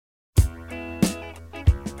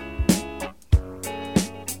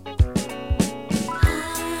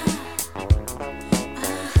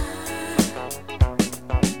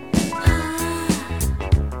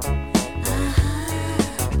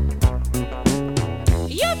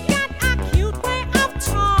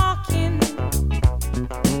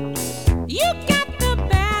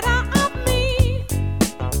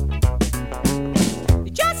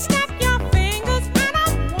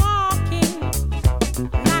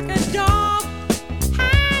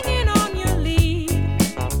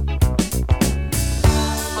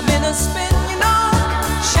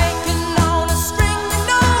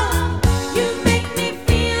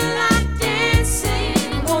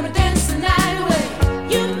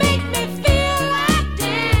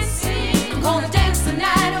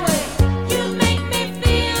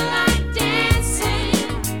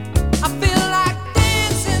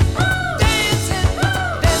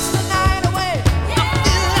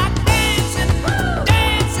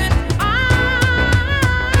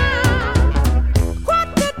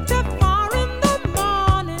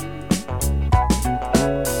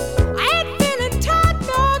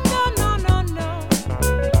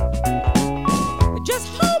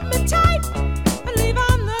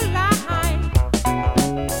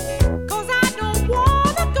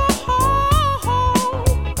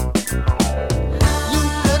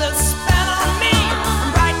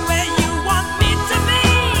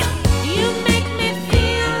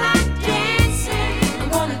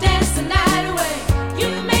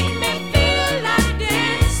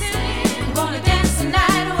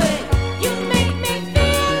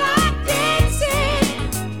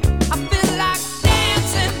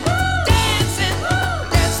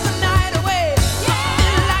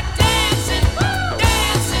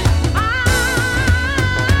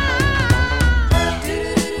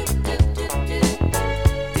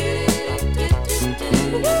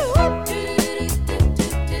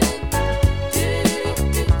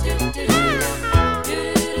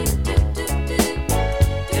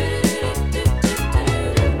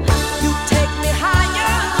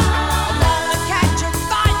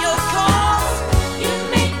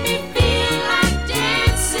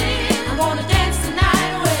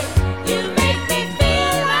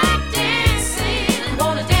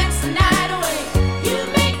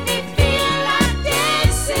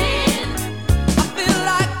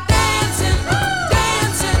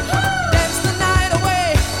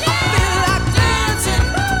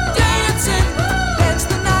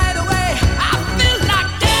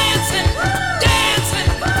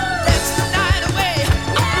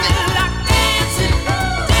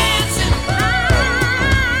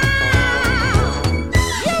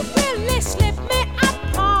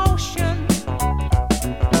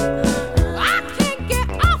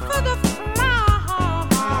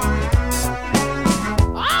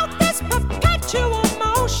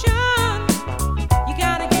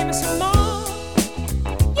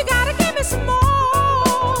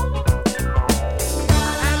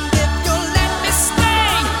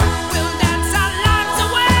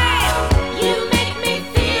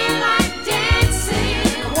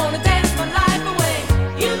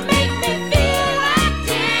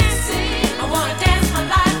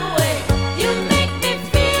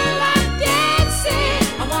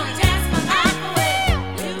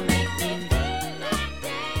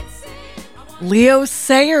Leo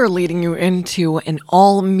Sayer leading you into an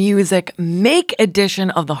all-music make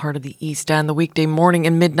edition of the Heart of the East End, the weekday morning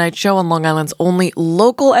and midnight show on Long Island's only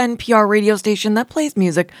local NPR radio station that plays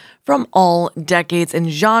music from all decades and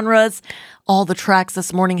genres. All the tracks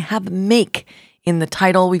this morning have make in the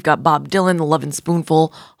title. We've got Bob Dylan, The Lovin'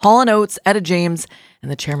 Spoonful, Hall & Oates, Etta James,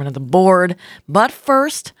 and the chairman of the board. But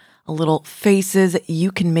first, a little Faces,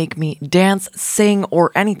 You Can Make Me Dance, Sing,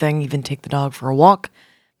 or anything, even take the dog for a walk,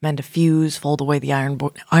 mend a fuse, fold away the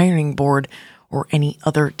ironing board, or any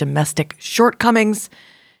other domestic shortcomings.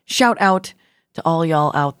 Shout out to all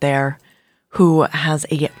y'all out there who has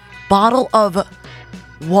a bottle of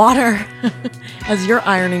water as your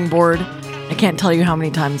ironing board. I can't tell you how many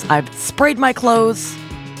times I've sprayed my clothes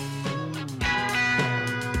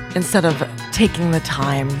instead of taking the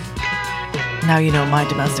time. Now you know my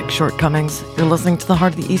domestic shortcomings. You're listening to The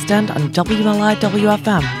Heart of the East End on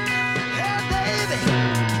WLIW-FM.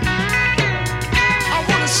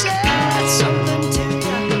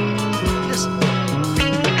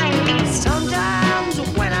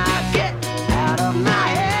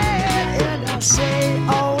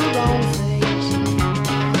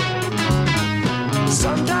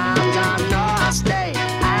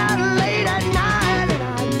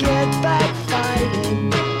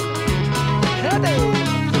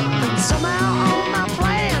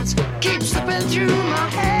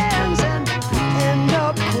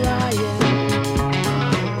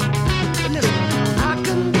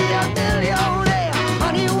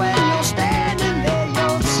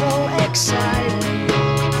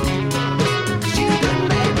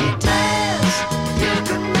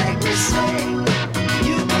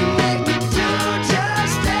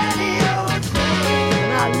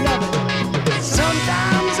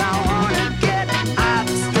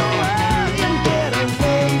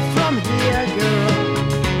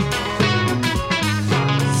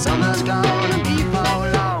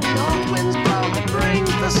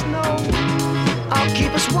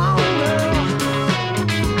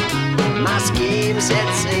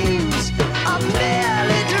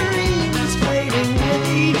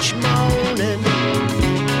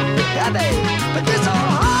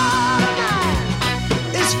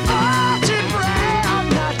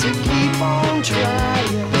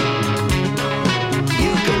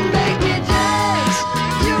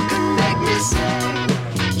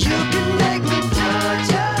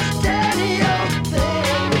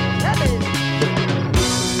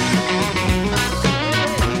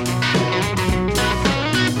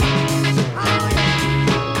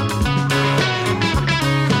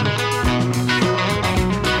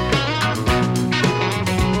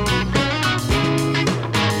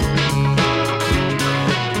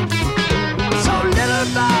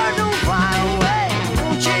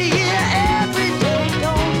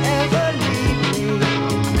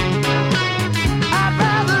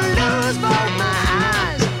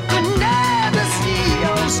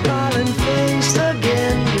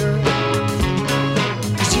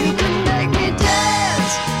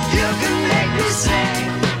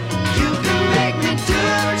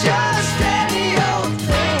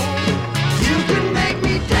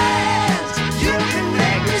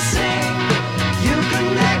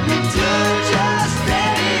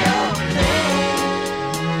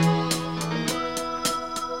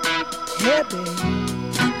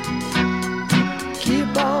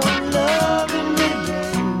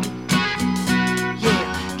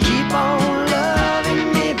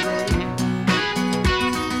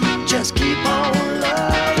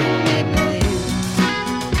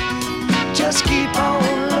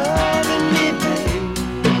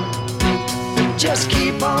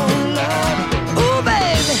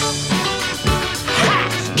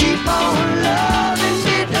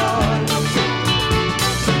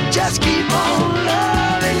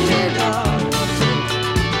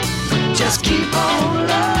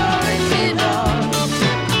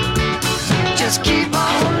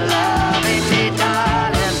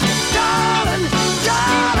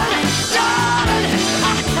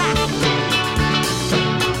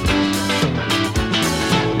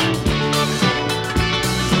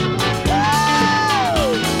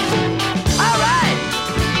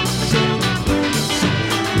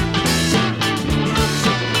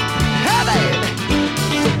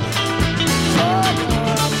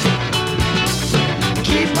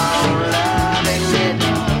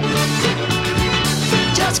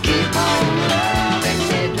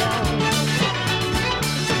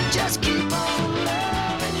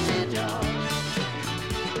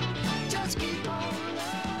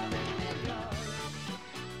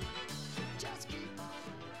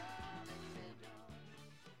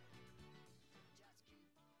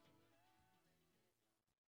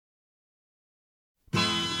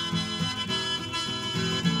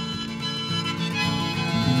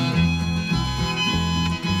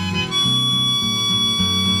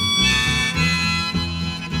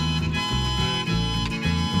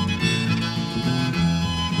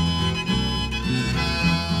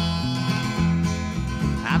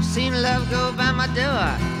 love go by my door.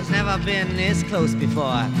 It's never been this close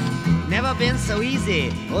before. Never been so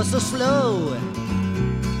easy or so slow.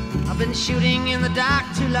 I've been shooting in the dark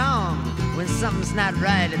too long. When something's not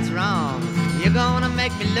right, it's wrong. You're gonna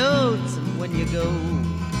make me lonesome when you go.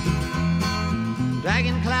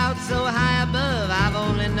 Dragging clouds so high above, I've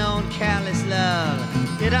only known careless love.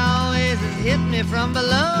 It always has hit me from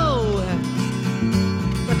below.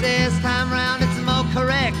 But this time round it's more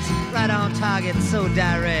correct. Right on target, so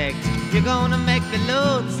direct. You're gonna make me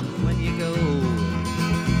lonesome when you go.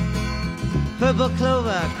 Purple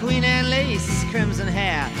clover, Queen Anne lace, crimson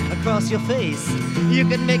hair across your face. You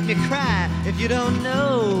can make me cry if you don't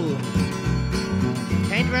know.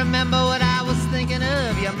 Can't remember what I was thinking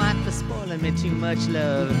of. You might be spoiling me too much,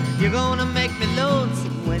 love. You're gonna make me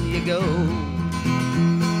lonesome when you go.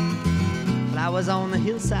 Flowers on the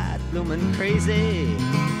hillside blooming crazy.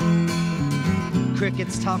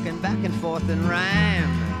 Crickets talking back and forth in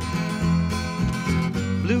rhyme.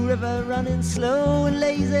 Blue river running slow and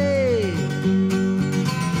lazy.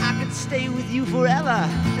 I could stay with you forever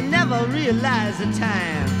and never realize the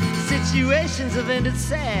time. Situations have ended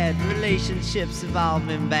sad, relationships have all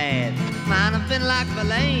been bad. Mine have been like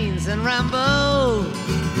Verlaine's and Rambo.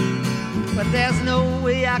 But there's no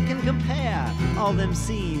way I can compare all them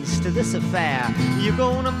scenes to this affair. You're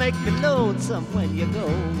gonna make me lonesome when you go.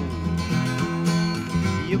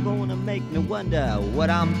 You're gonna make me wonder what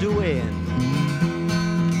I'm doing,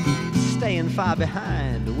 staying far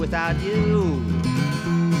behind without you.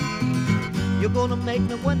 You're gonna make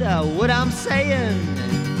me wonder what I'm saying.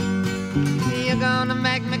 You're gonna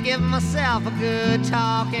make me give myself a good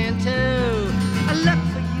talking to. I look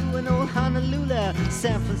for you in old Honolulu,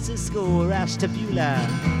 San Francisco or Ashtabula.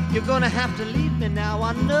 You're gonna have to leave me now,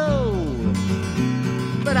 I know.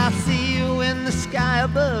 But I see you in the sky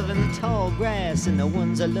above, in the tall grass and the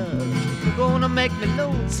ones I love. You're gonna make me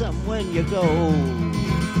lonesome when you go.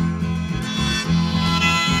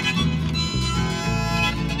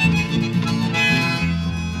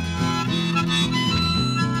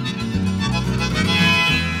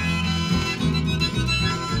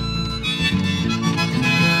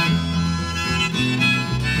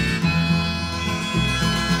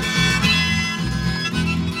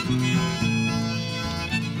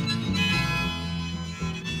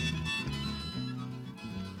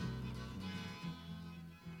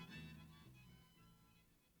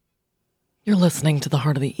 You're listening to the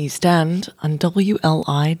Heart of the East End on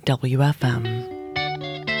WLIWFM.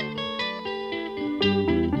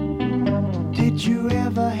 Did you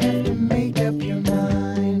ever have to make up your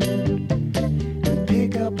mind and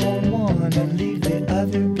pick up on one and leave the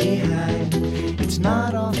other behind? It's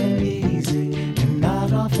not often easy and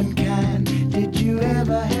not often kind. Did you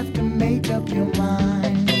ever have to make up your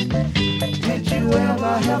mind? Did you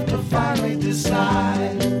ever have to finally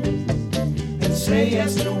decide? Say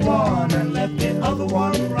yes to one and let the other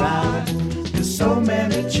one ride. There's so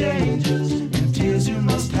many changes and tears you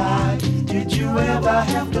must hide. Did you ever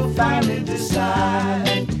have to finally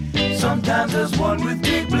decide? Sometimes there's one with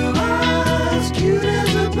big blue eyes, cute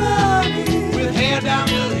as a bunny, with hair down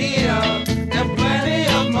to here and plenty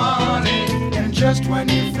of money. And just when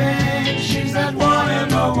you think she's that one in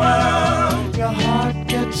the world, your heart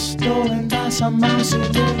gets stolen by some mousy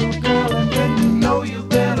little girl. And then you know you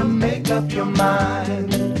better make up your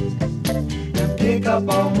mind and pick up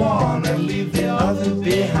on one and leave the other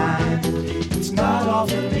behind. It's not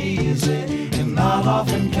often easy and not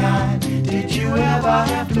often kind. Did you ever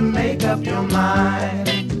have to make up your mind?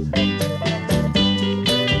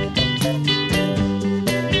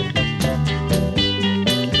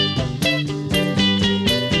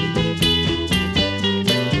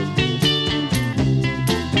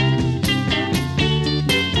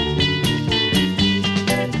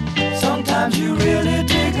 You really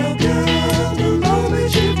dig a girl the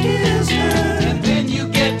moment you kiss her, and then you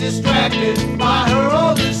get distracted by her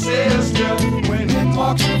older sister. When in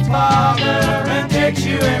walks her father and takes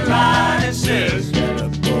you in line and says, better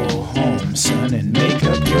go home, son, and make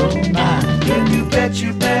up your mind. Then you bet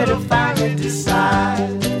you better finally decide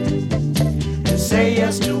and say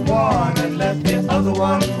yes to one and let the other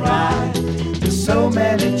one ride. There's so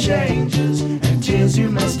many changes and tears you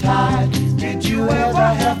must hide. Did you ever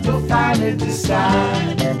have to finally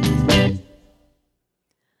decide?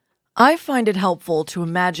 I find it helpful to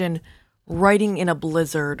imagine writing in a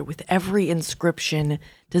blizzard with every inscription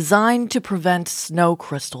designed to prevent snow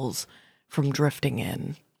crystals from drifting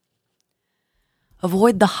in.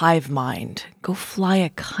 Avoid the hive mind. Go fly a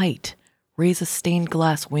kite. Raise a stained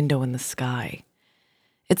glass window in the sky.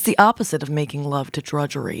 It's the opposite of making love to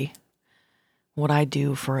drudgery. What I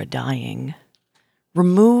do for a dying.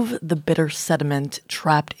 Remove the bitter sediment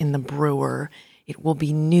trapped in the brewer. It will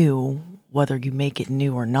be new, whether you make it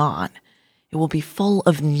new or not. It will be full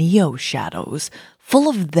of neo-shadows, full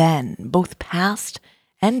of then, both past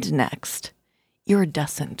and next,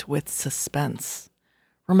 iridescent with suspense.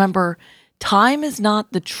 Remember, time is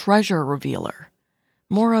not the treasure revealer,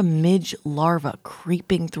 more a midge larva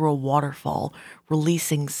creeping through a waterfall,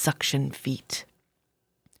 releasing suction feet.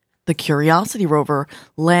 The Curiosity rover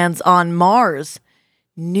lands on Mars.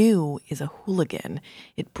 New is a hooligan.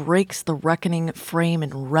 It breaks the reckoning frame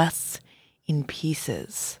and rests in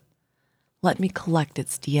pieces. Let me collect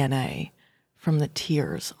its DNA from the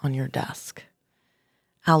tears on your desk.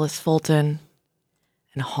 Alice Fulton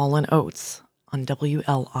and Hall & Oates on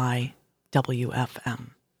WLIWFM.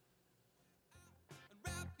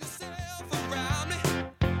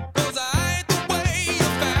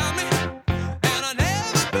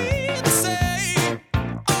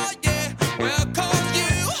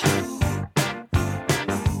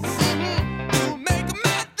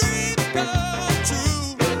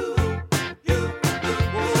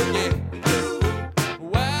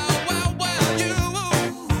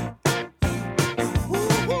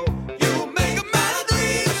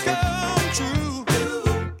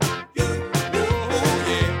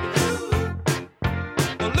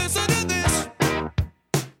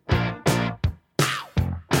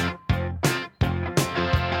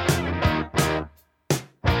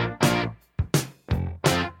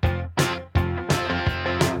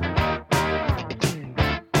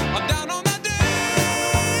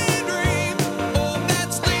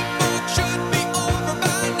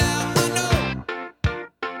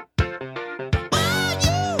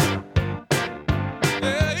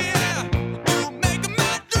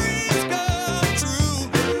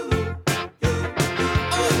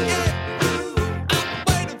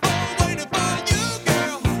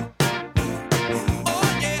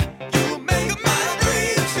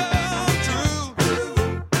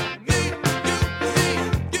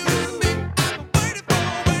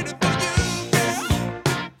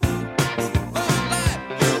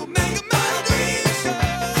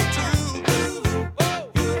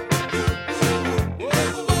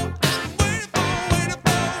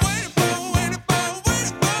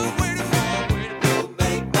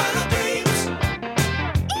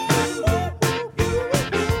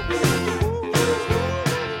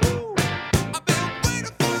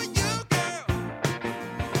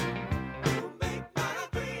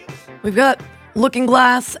 We've got Looking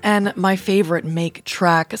Glass and my favorite Make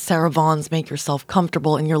track, Sarah Vaughan's Make Yourself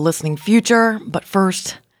Comfortable in Your Listening Future. But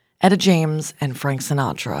first, Etta James and Frank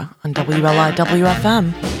Sinatra on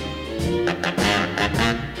WLIWFM.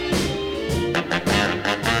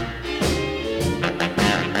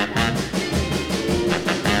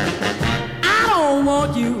 I don't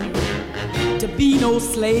want you to be no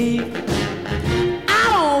slave. I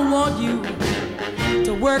don't want you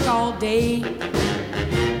to work all day.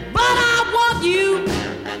 You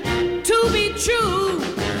to be true,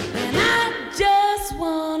 and I just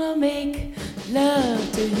wanna make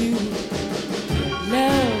love to you,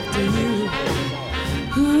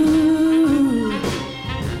 ooh,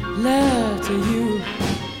 love to you.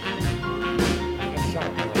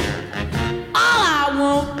 All I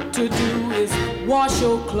want to do is wash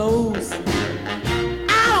your clothes.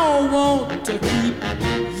 I don't want to keep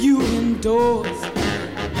you indoors.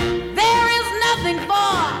 There is nothing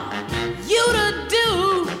for you to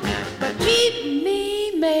do but keep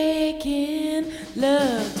me making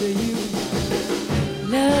love to you,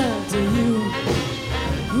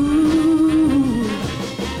 ooh,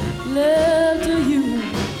 love to you.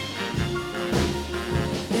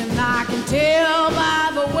 And I can tell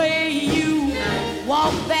by the way you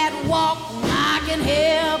walk that walk, I can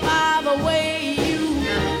hear by the way you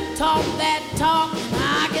talk that talk,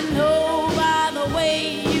 I can know by the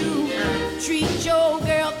way you treat your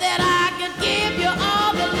girl that I could give you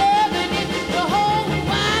all the love in the whole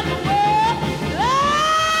wide world. All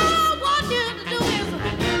I want you to do is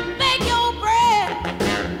make your bread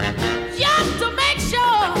just to make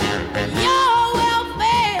sure you're well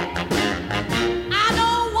fed. I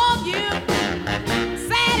don't want you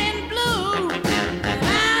sad and blue.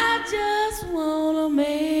 I just wanna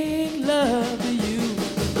make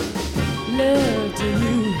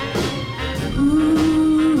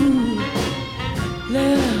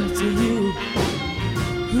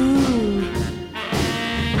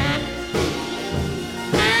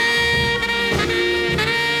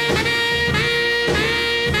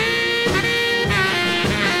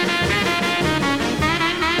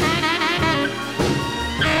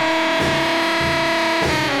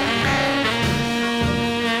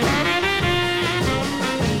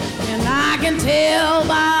tell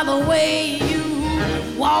by the way you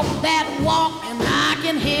walk that walk, and I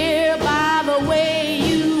can hear by the way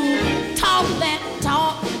you talk that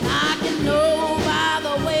talk, and I can know by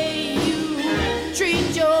the way you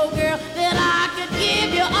treat your girl that I could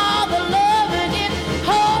give you all the love in this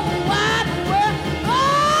whole wide world.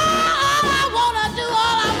 All I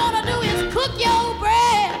wanna do is cook your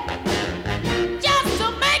bread just to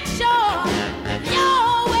make sure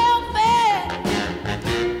you're well fed.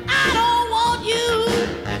 I don't want you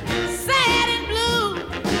sad and blue,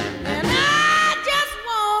 and I just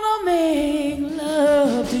wanna make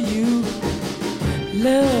love to you,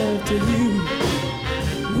 love to you.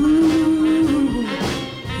 Ooh,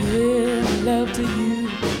 yeah, love to you.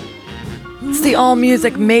 It's the All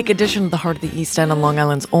Music Make edition of the Heart of the East End on Long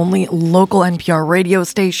Island's only local NPR radio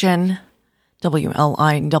station.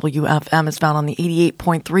 WLIWFM is found on the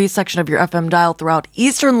 88.3 section of your FM dial throughout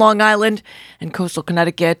eastern Long Island and coastal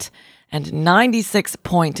Connecticut, and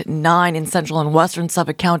 96.9 in central and western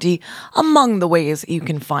Suffolk County, among the ways you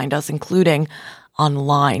can find us, including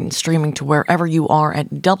online, streaming to wherever you are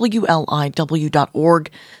at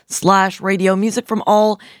WLIW.org/radio. Music from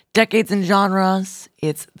all decades and genres.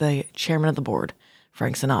 It's the chairman of the board,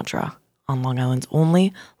 Frank Sinatra, on Long Island's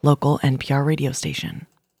only local NPR radio station.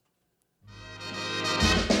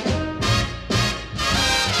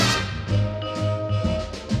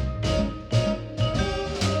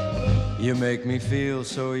 You make me feel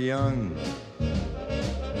so young.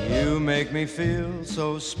 You make me feel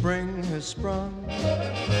so spring has sprung.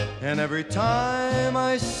 And every time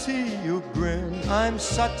I see you grin, I'm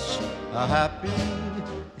such a happy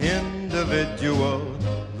individual.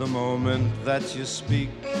 The moment that you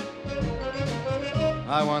speak,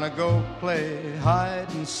 I wanna go play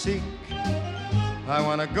hide and seek. I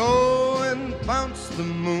wanna go and bounce the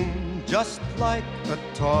moon just like a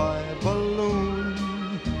toy balloon.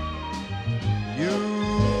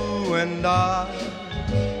 You and I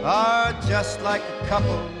are just like a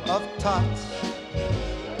couple of tots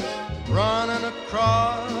running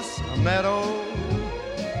across a meadow,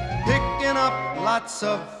 picking up lots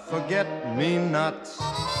of forget-me-nots.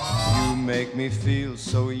 You make me feel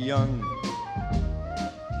so young.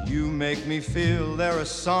 You make me feel there are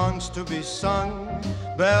songs to be sung,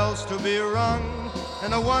 bells to be rung,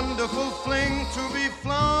 and a wonderful fling to be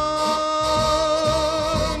flung.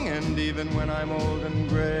 And even when I'm old and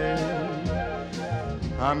gray,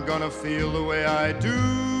 I'm gonna feel the way I do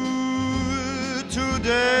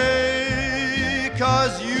today,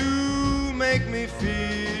 'cause you make me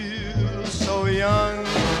feel so young.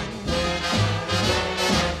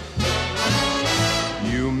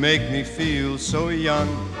 You make me feel so young.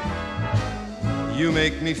 You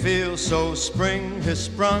make me feel so spring has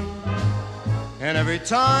sprung. And every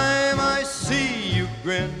time I see you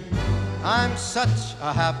grin, I'm such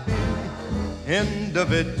a happy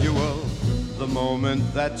individual. The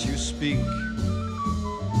moment that you speak,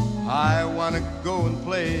 I wanna go and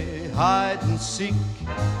play hide and seek.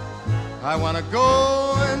 I wanna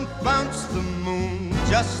go and bounce the moon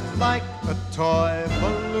just like a toy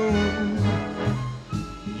balloon.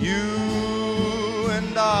 You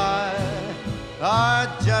and I are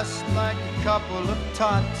just like a couple of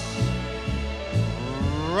tots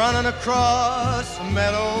running across a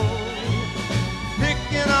meadow,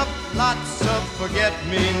 picking up lots of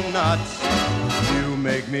forget-me-nots. You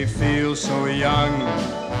make me feel so young.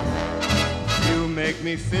 You make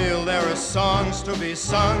me feel there are songs to be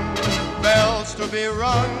sung, bells to be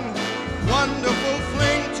rung, wonderful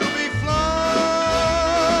fling to be flung.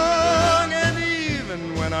 And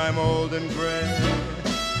even when I'm old and gray,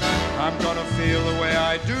 I'm gonna feel the way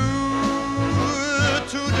I do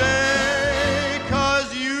today,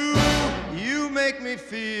 'cause you make me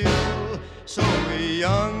feel so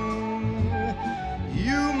young.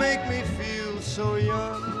 You make me feel so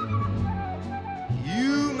young.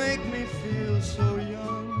 You make me feel so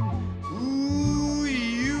young. Ooh,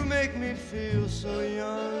 you make me feel so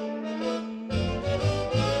young.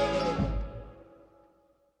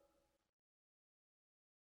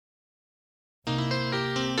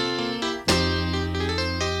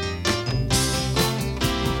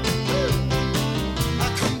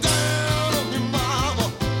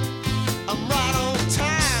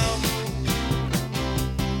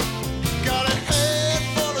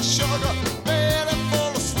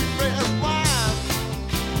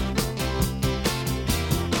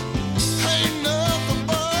 Ain't nothing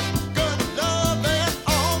but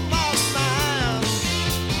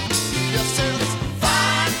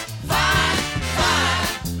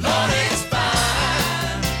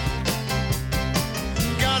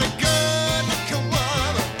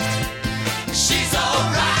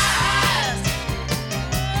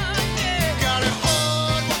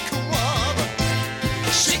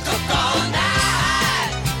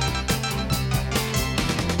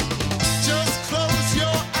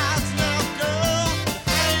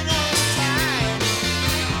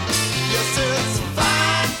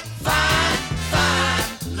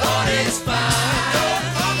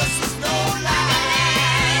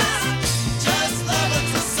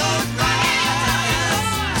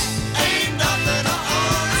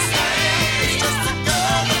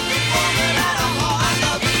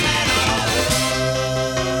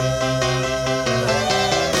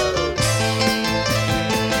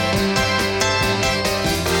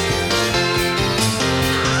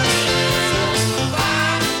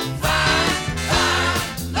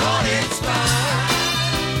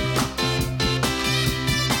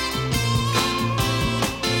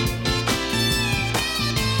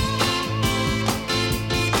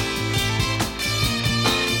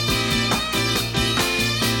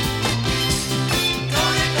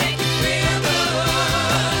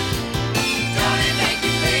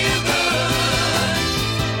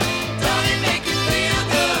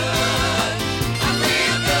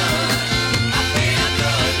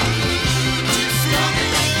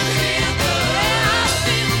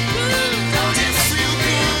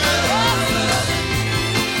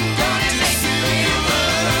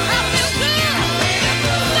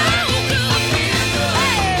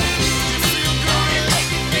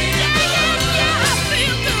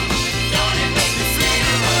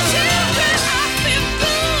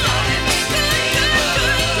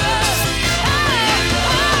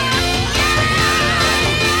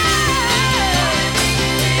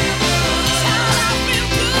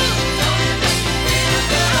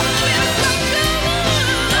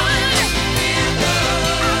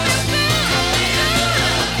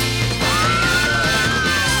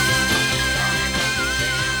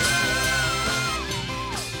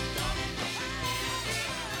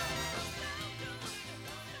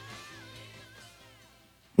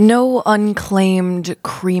No unclaimed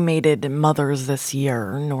cremated mothers this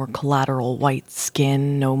year, nor collateral white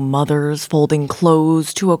skin, no mothers folding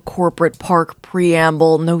clothes to a corporate park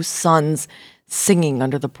preamble, no sons singing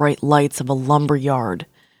under the bright lights of a lumberyard,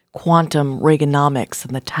 quantum Reaganomics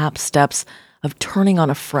and the tap steps of turning on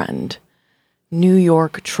a friend, New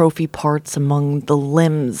York trophy parts among the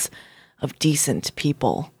limbs of decent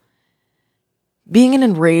people. Being an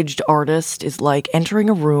enraged artist is like entering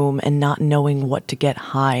a room and not knowing what to get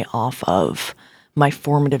high off of. My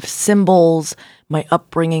formative symbols, my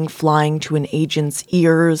upbringing flying to an agent's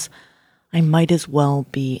ears. I might as well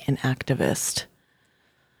be an activist.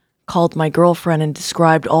 Called my girlfriend and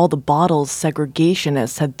described all the bottles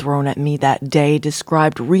segregationists had thrown at me that day,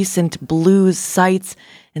 described recent blues sites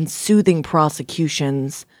and soothing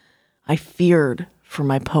prosecutions. I feared for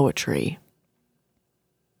my poetry.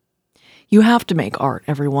 You have to make art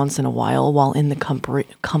every once in a while in the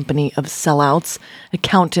company of sellouts,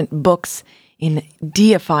 accountant books in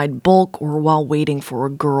deified bulk, or while waiting for a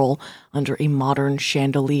girl under a modern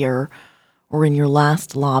chandelier, or in your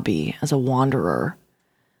last lobby as a wanderer.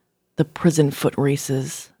 The prison foot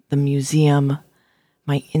races, the museum,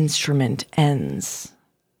 my instrument ends.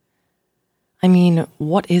 I mean,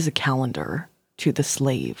 what is a calendar to the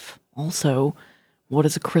slave? Also, what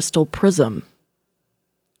is a crystal prism?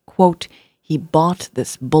 Quote, he bought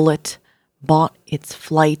this bullet, bought its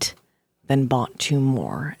flight, then bought two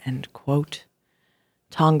more, end quote.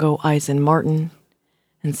 Tongo Eisen Martin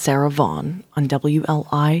and Sarah Vaughan on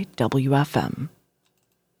WLIWFM.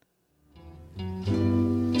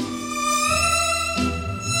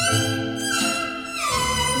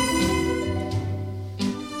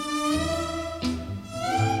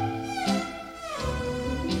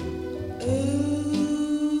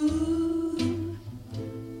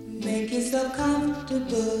 Make yourself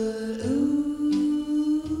comfortable, ooh.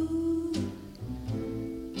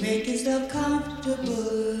 Make yourself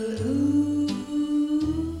comfortable, ooh.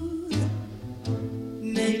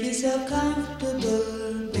 Make yourself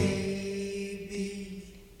comfortable, baby.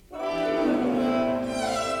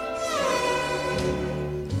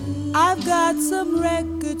 I've got some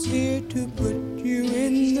records here to put you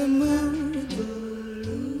in the mood.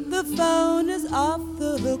 The phone is off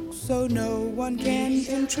the hook so no one can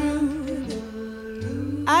intrude.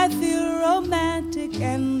 I feel romantic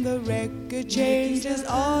and the record changes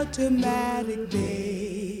automatic,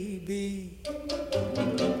 baby.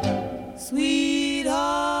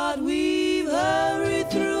 Sweetheart, we've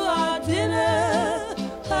hurried through our dinner,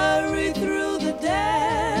 hurried through the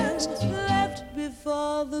dance, left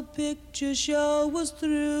before the picture show was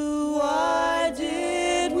through. Why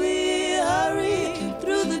did we hurry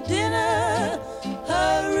through the dinner,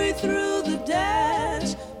 hurry through the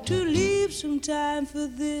dance, to leave some time for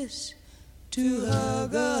this, to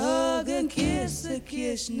hug a hug and kiss a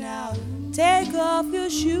kiss? Now take off your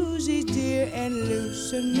shoesies, dear, and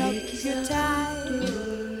loosen up your tie.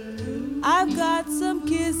 I've got some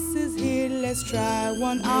kisses here, let's try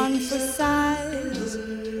one on for size.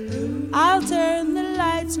 I'll turn the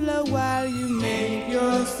lights low while you make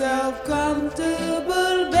yourself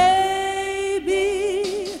comfortable,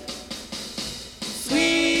 baby.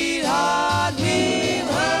 Sweetheart, we've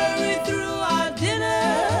hurried through our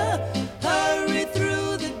dinner, hurried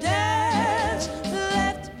through the dance,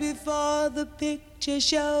 left before the picture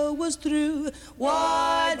show was through.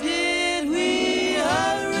 Why did we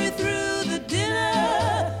hurry through the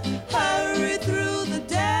dinner, hurry through the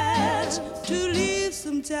dance, to leave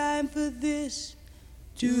some time for this,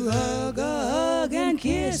 to hug a hug and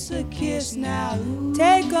kiss a kiss? Now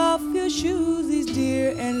take off your shoesies,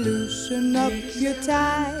 dear, and loosen up your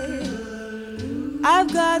tie.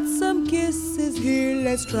 I've got some kisses here,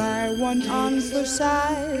 let's try one on for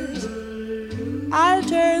size. I'll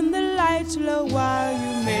turn the lights low while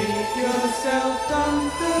you make yourself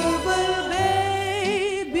comfortable,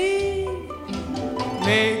 baby.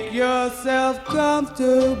 Make yourself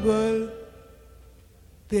comfortable,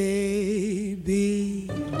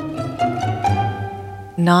 baby.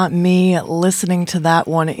 Not me listening to that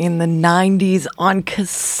one in the 90s on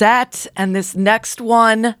cassette, and this next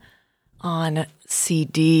one on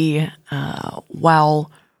CD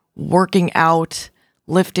while working out,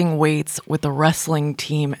 lifting weights with the wrestling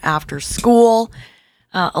team after school.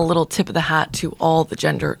 A little tip of the hat to all the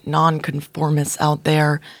gender nonconformists out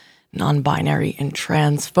there, non-binary and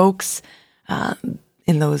trans folks.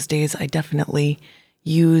 In those days, I definitely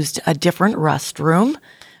used a different restroom.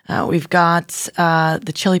 We've got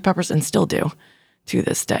the Chili Peppers, and still do to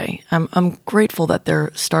this day. I'm grateful that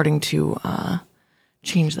they're starting to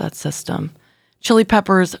change that system. Chili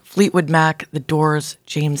Peppers, Fleetwood Mac, The Doors,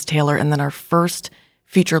 James Taylor, and then our first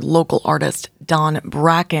featured local artist Don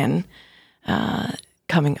Bracken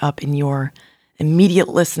coming up in your immediate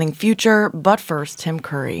listening future. But first, Tim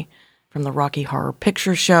Curry from the Rocky Horror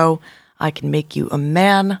Picture Show, I Can Make You a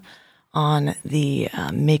Man, on the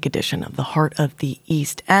Make edition of the Heart of the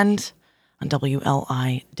East End on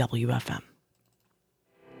WLIWFM.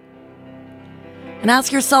 And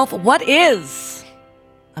ask yourself, what is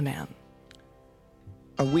a man?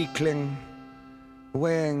 A weakling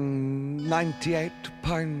weighing 98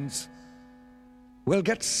 pounds will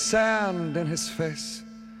get sand in his face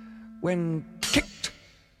when kicked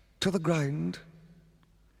to the ground.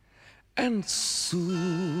 And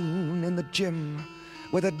soon in the gym,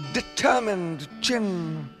 with a determined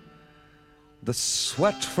chin, the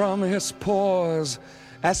sweat from his pores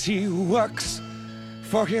as he works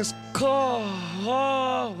for his cause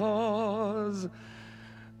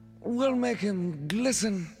will make him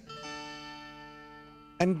glisten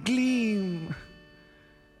and gleam,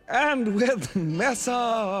 and with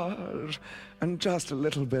massage and just a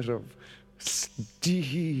little bit of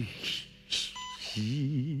steam,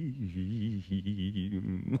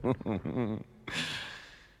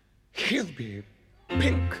 he'll be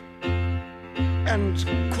pink and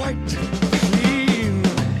quite clean.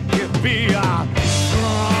 He'll be a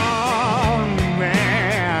strong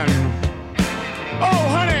man. Oh,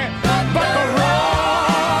 honey, but the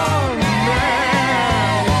wrong man.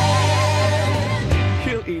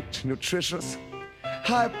 He'll eat nutritious,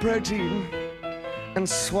 high protein, and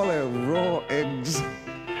swallow raw eggs.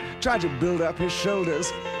 Try to build up his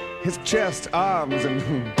shoulders, his chest, arms, and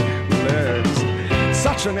legs.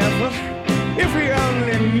 Such an effort, if he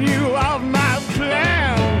only knew of my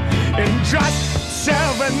plan. In just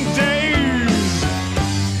 7 days,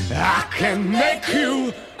 I can make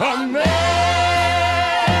you a man.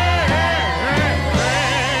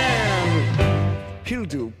 He'll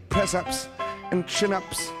do press-ups and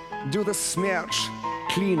chin-ups, do the smirch,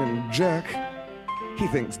 clean and jerk. He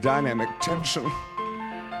thinks dynamic tension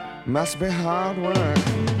must be hard work.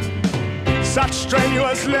 Such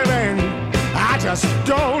strenuous living, I just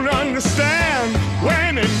don't understand.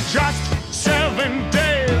 When in just 7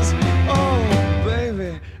 days, oh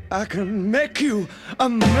baby, I can make you a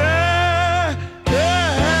man.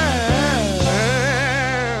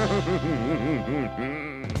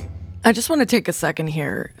 I just want to take a second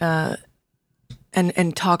here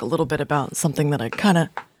and talk a little bit about something that I kind of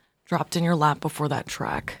dropped in your lap before that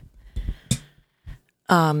track.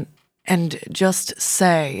 And just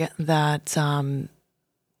say that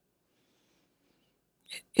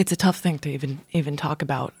it's a tough thing to even talk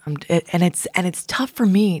about, and it's tough for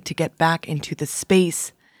me to get back into the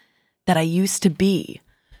space that I used to be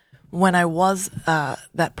when I was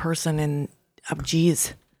that person in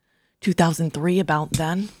 2003, about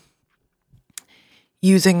then,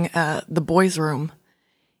 using the boys' room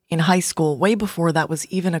in high school, way before that was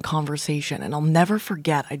even a conversation. And I'll never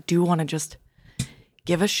forget. I do want to just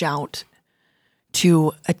give a shout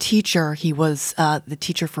to a teacher. He was the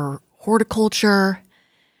teacher for horticulture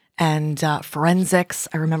and forensics.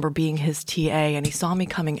 I remember being his TA, and he saw me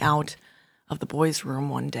coming out of the boys' room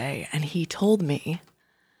one day, and he told me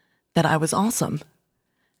that I was awesome.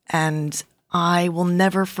 And I will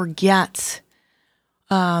never forget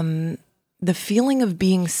the feeling of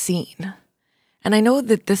being seen. And I know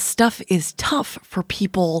that this stuff is tough for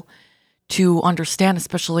people to understand,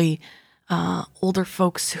 especially older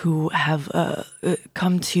folks who have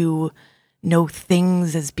come to know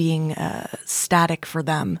things as being static for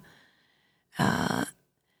them.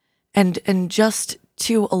 And just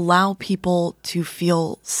to allow people to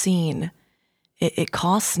feel seen, it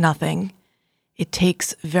costs nothing. It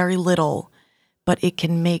takes very little, but it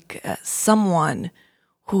can make someone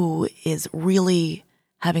who is really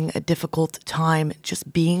having a difficult time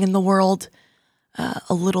just being in the world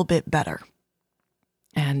a little bit better.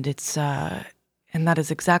 And it's and that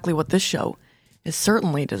is exactly what this show is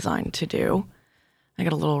certainly designed to do. I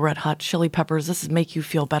got a little Red Hot Chili Peppers. This is Make You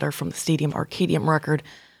Feel Better from the Stadium Arcadium record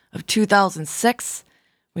of 2006.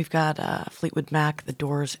 We've got Fleetwood Mac, The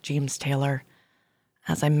Doors, James Taylor.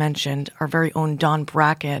 As I mentioned, our very own Don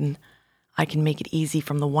Bracken, I Can Make It Easy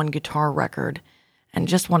from the One Guitar record. And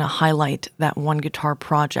just want to highlight that One Guitar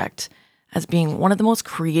project as being one of the most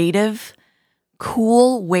creative,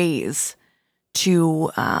 cool ways to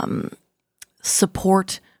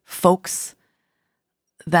support folks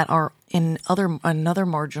that are in another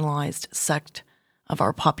marginalized sect of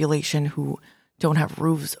our population who don't have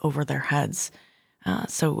roofs over their heads.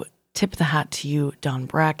 So tip the hat to you, Don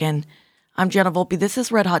Bracken. I'm Jenna Volpe. This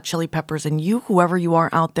is Red Hot Chili Peppers, and you, whoever you are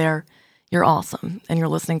out there, you're awesome. And you're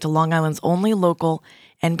listening to Long Island's only local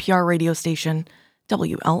NPR radio station,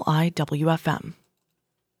 WLIWFM.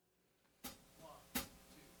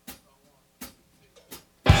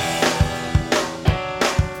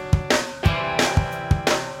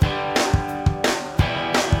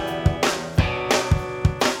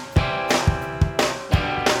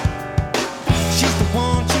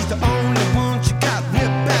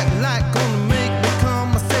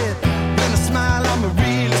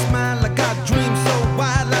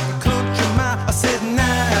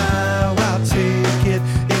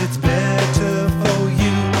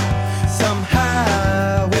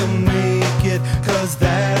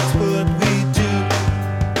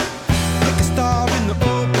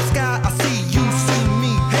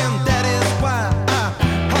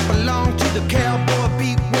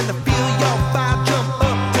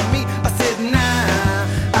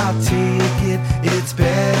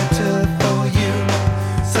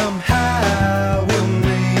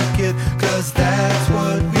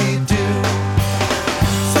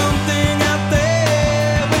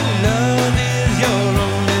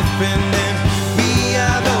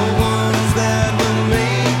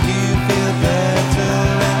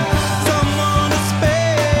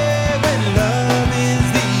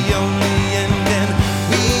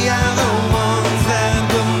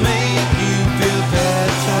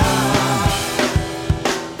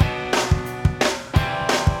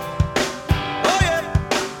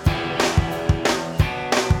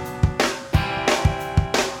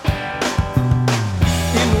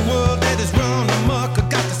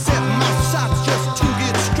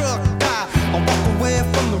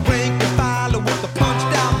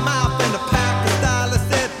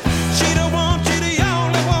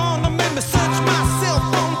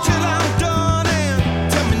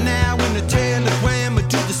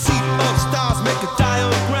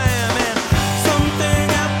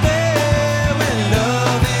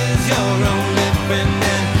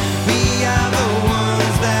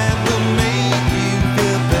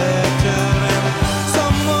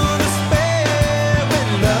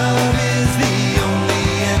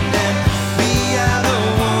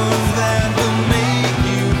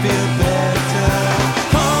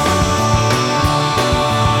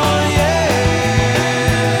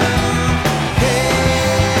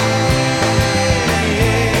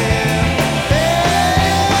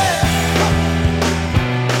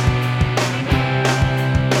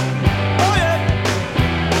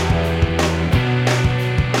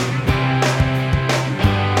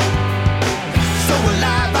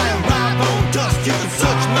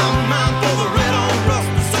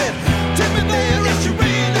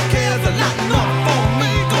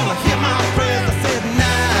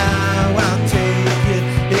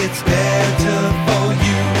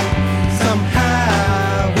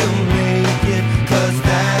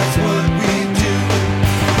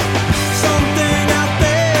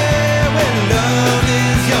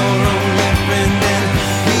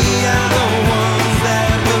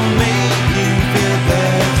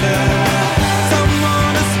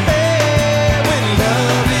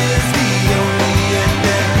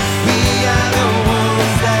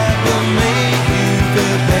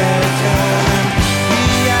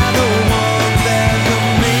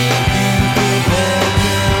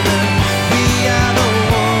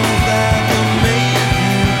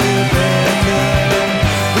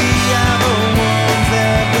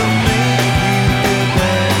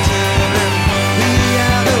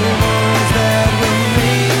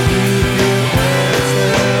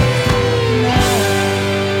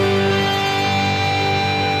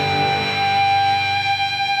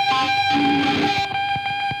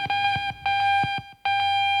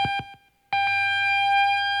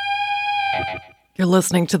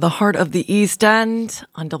 listening to the Heart of the East End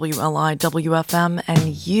on WLI WFM,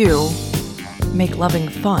 and you make loving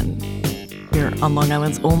fun here on Long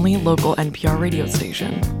Island's only local NPR radio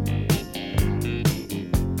station.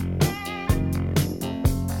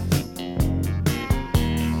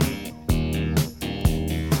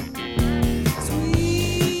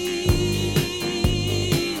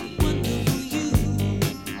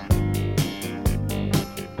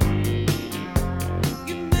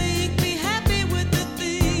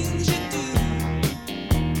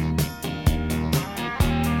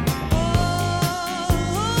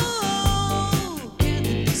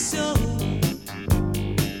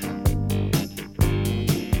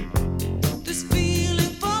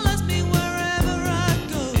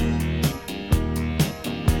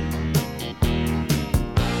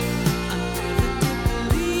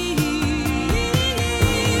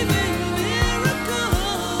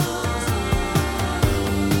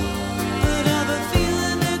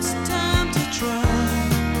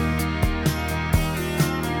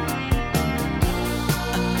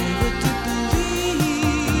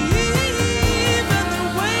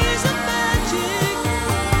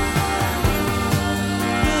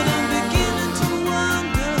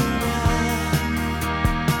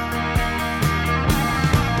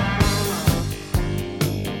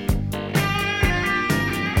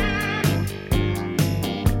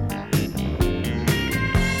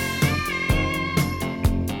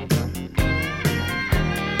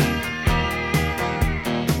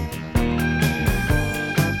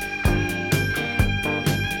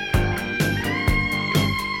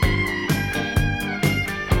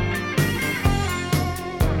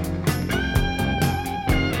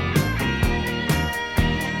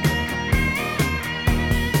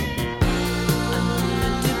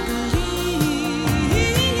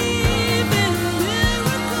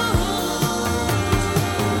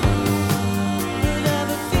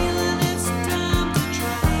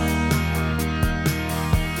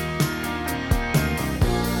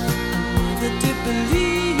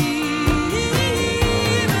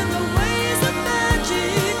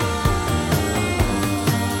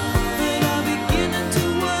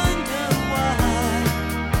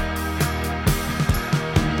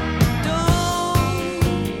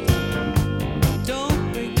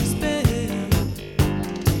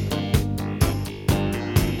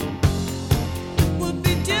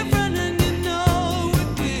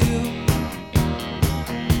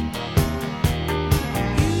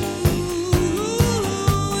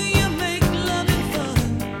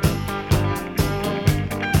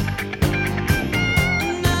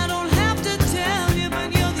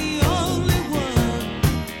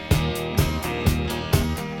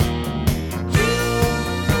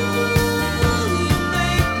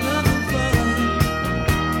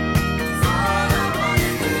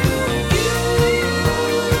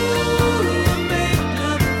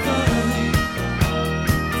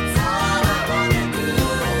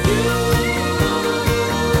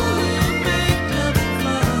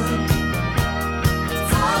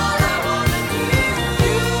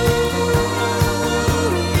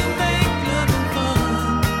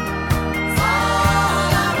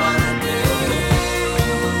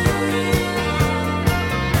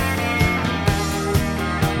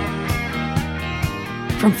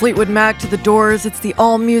 From Fleetwood Mac to The Doors, it's the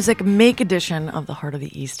all-music make edition of the Heart of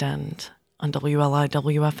the East End on WLI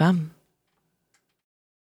WFM.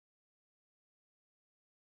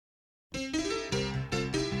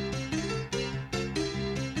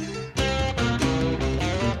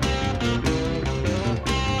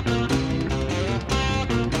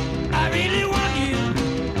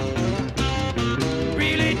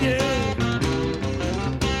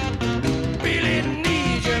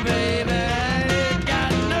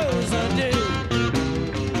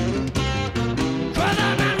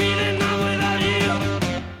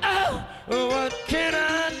 Oh!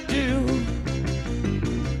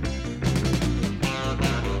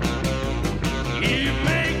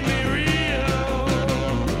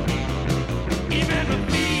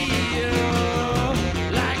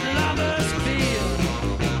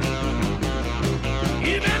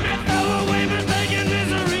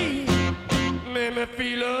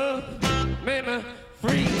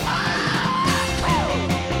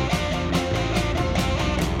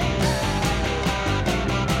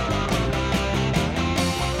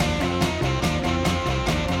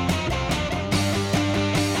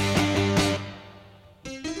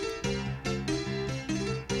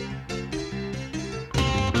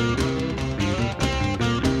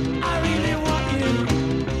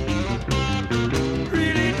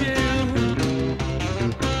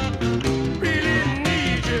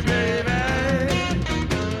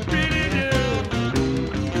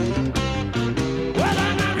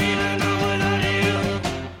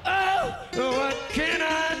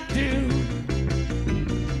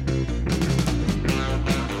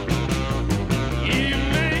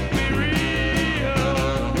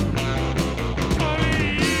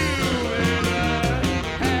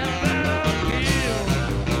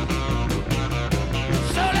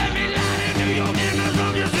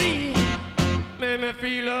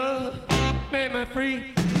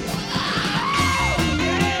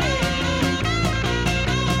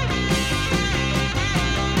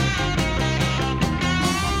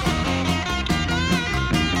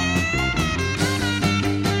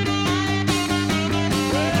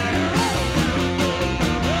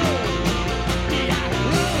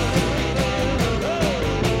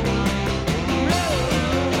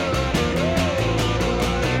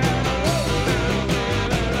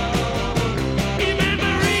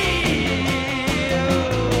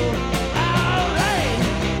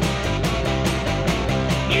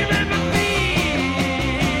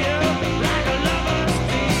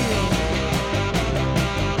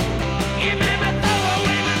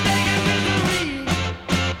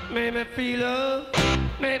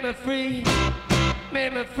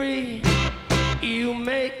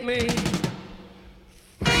 make me.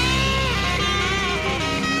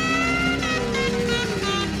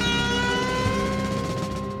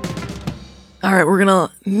 All right, we're going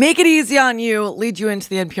to make it easy on you, lead you into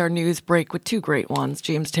the NPR News break with two great ones,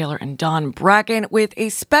 James Taylor and Don Bracken, with a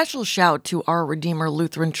special shout to our Redeemer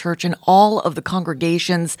Lutheran Church and all of the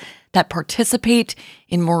congregations that participate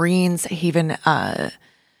in Maureen's Haven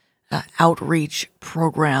outreach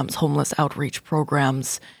programs, homeless outreach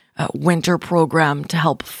programs, winter program to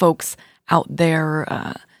help folks out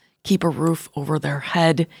there keep a roof over their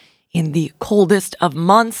head in the coldest of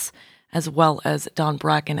months, as well as Don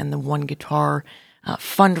Bracken and the One Guitar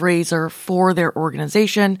fundraiser for their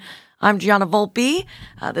organization. I'm Gianna Volpe.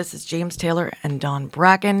 This is James Taylor and Don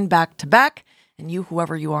Bracken back to back. And you,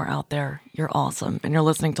 whoever you are out there, you're awesome. And you're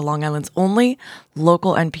listening to Long Island's only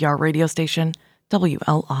local NPR radio station,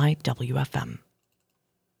 WLIWFM.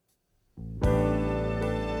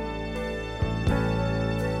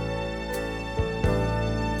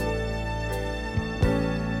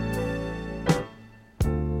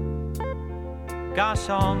 Gosh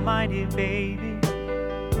almighty, baby,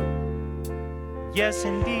 yes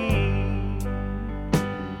indeed.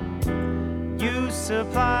 You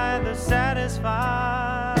supply the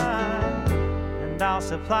satisfied, and I'll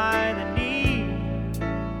supply the need.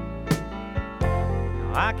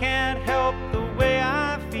 Now, I can't help the way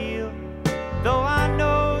I feel, though I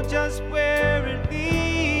know just where it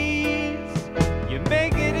leads. You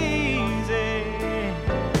make it easy,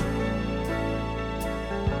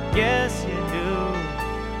 yes you do.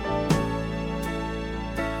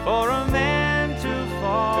 For a man to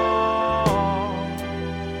fall,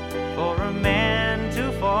 for a man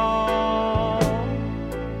to fall.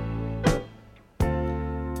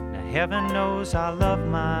 Now heaven knows I love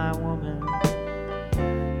my woman.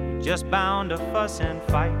 We just bound to fuss and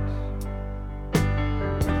fight.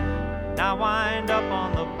 Now wind up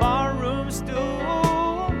on the barroom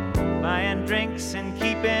stool, buying drinks and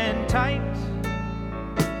keeping tight.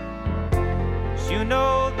 'Cause you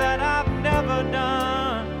know that I've never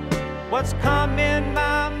done what's come in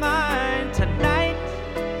my mind tonight.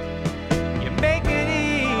 You make it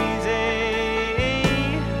easy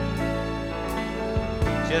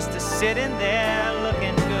just to sit in there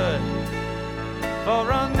looking good for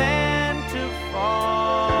a man to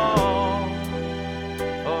fall,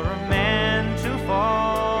 for a man to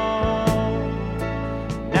fall.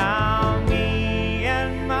 Now me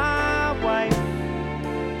and my wife,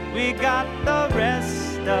 we got the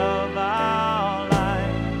rest of our life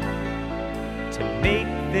to make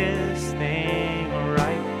this thing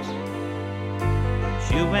right.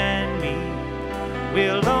 But you and me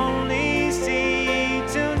will only see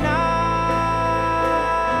tonight.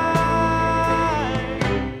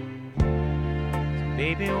 So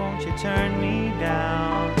baby, won't you turn me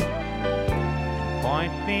down and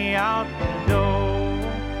point me out the door?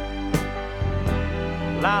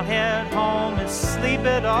 Well, I'll head home and sleep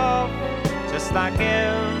it off just like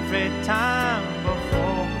every time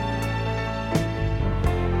before.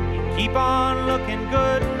 Keep on looking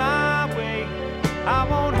good my way, I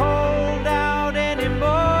won't hold out anymore.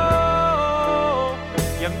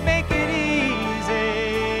 You make it easy,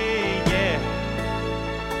 yeah.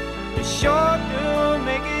 You sure do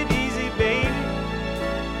make it easy, baby,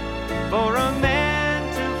 for a man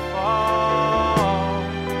to fall,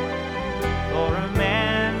 for a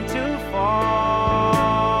man to fall.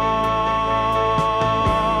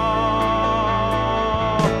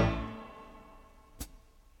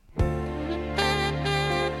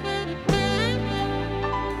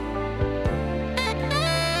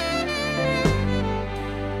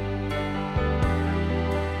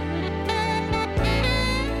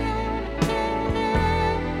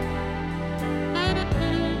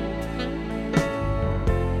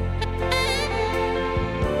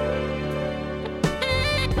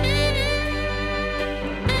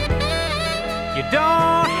 You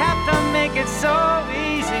don't have to make it so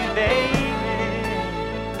easy, baby.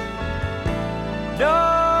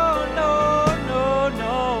 No, no, no,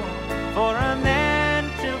 no. For a man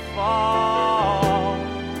to fall,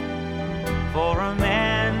 for a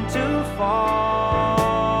man to fall,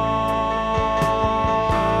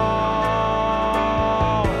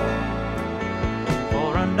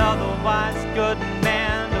 for an otherwise good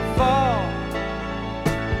man to fall.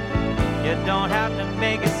 You don't have to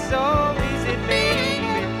make it so easy,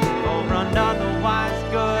 baby, for an otherwise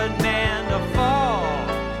good man to fall.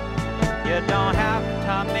 You don't have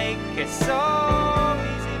to make it so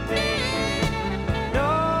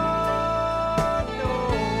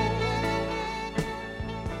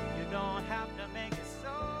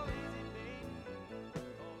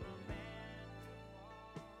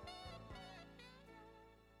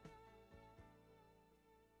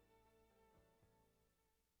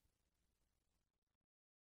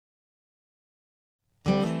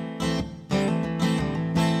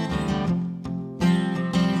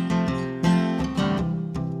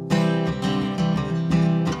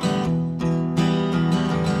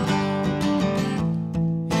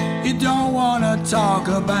talk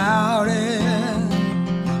about it.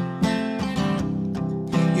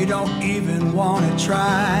 You don't even want to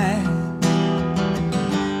try.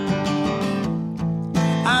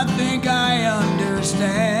 I think I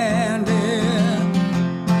understand it.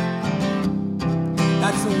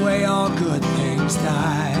 That's the way all good things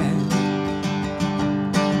die.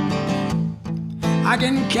 I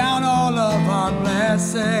can count all of our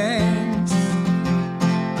blessings,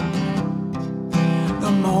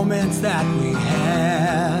 the moments that we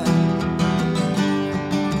had,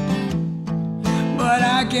 but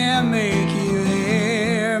I can't make you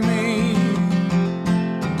hear me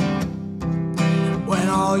when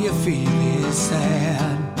all you feel is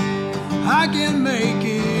sad. I can make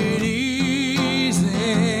it easy.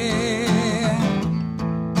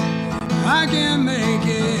 I can make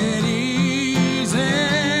it easy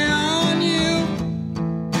on you.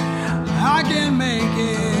 I can make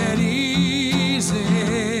it easy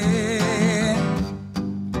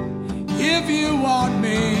if you want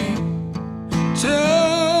me to.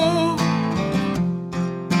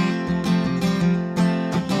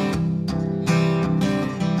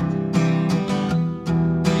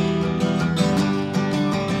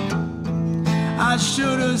 I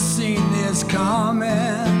should have seen this coming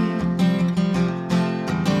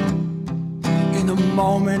in the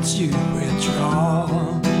moments you withdraw.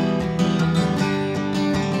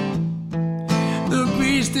 The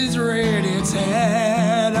beast has reared its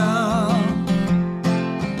head up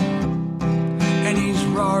and he's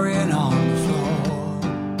roaring on the floor.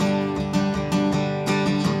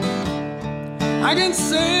 I can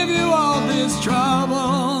save you all this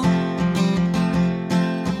trouble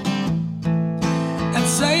and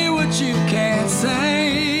say what you can't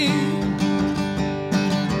say.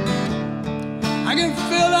 I can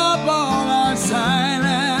fill up all our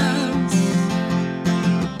silence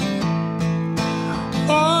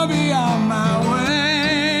or be on my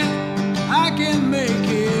way. I can make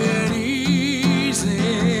it easy.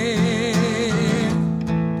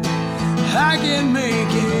 I can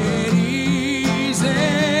make it easy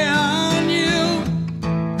on you.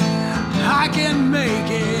 I can make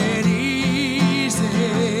it easy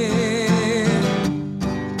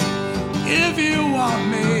if you want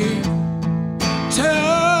me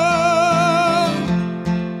to.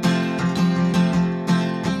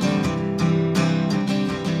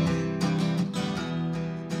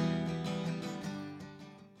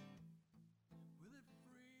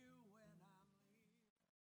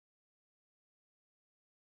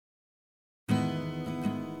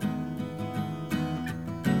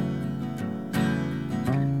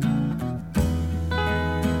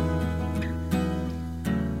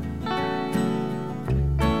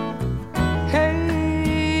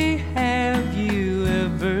 Hey, have you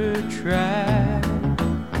ever tried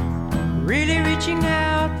really reaching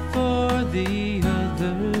out for the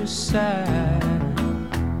other side?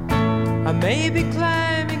 I may be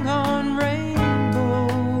climbing on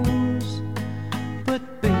rainbows, but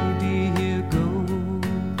baby, here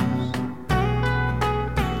goes.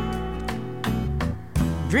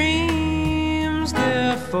 Dreams,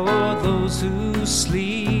 they're for those who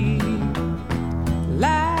sleep.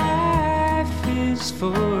 Life is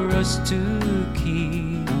for us to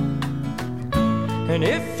keep. And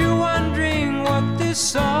if you're wondering what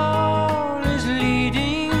this all is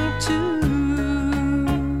leading to,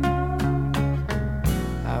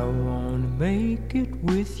 I wanna make it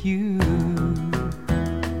with you.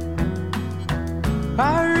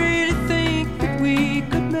 I really think that we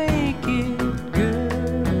could make it, girl.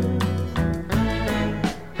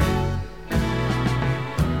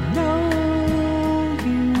 No,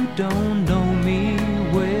 you don't know me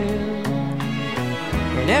well,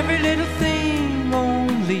 and every little thing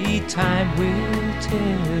only time will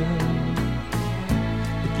tell.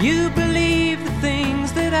 If you believe the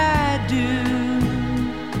things that I do,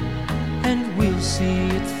 and we'll see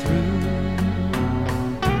it through.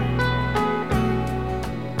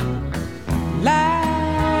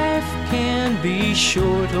 Life can be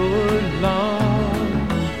short or long.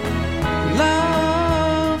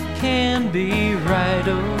 Love can be right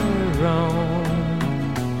or wrong.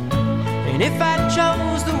 And if I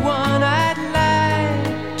chose the one I'd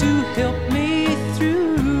like to help me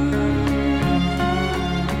through,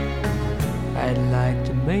 I'd like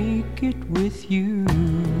to make it with you.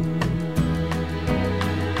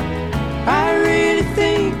 I really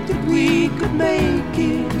think that we could make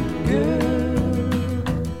it, girl.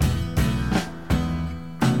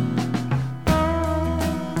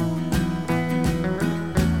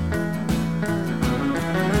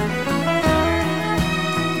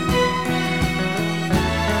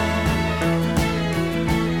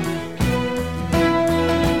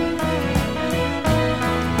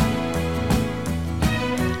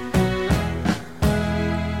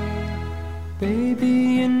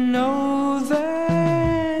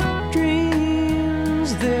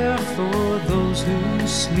 for those who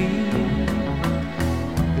sleep.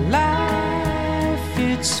 Life,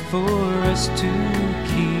 it's for us to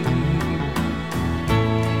keep.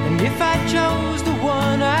 And if I chose the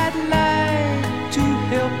one I'd like to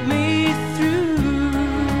help me through,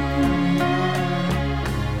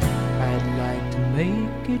 I'd like to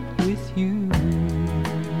make it with you.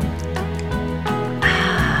 I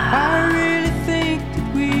really think that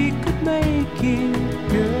we could make it,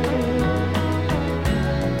 girl.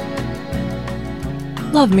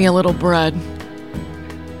 Love me a little bread.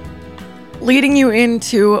 Leading you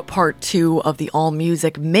into part 2 of the All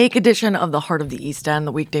Music Make edition of the Heart of the East End,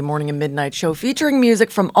 the weekday morning and midnight show featuring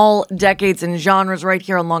music from all decades and genres right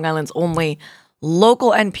here on Long Island's only local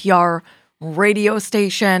NPR radio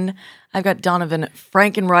station. I've got Donovan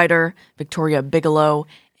Frankenreiter, Victoria Bigelow,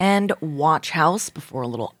 and Watch House before a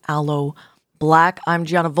little Aloe Black. I'm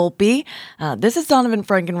Gianna Volpe. This is Donovan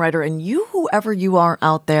Frankenreiter, and you, whoever you are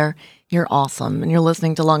out there, you're awesome. And you're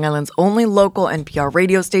listening to Long Island's only local NPR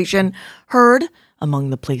radio station, heard among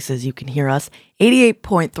the places you can hear us,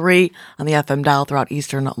 88.3 on the FM dial throughout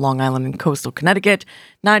eastern Long Island and coastal Connecticut,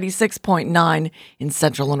 96.9 in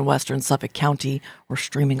central and western Suffolk County, or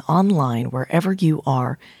streaming online wherever you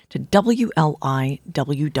are to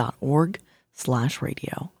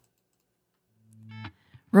WLIW.org/radio.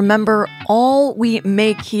 Remember, all we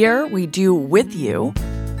make here, we do with you.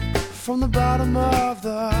 From the bottom of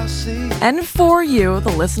the sea, And for you, the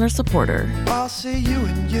listener supporter I'll see you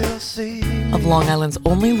and you'll see me. of Long Island's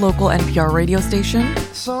only local NPR radio station,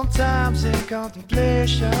 Sometimes in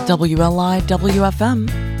contemplation WLIW-FM.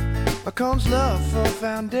 becomes love for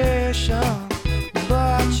foundation.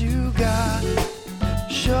 But you got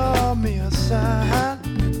show me a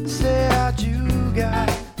sign. Said you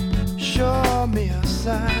got show me a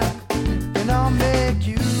sign. And I'll make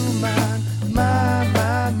you mine, mine,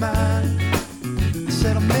 mine, mine.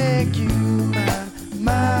 Said I'll make you mine,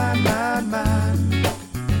 mine, mine, mine.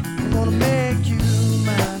 I'm gonna make you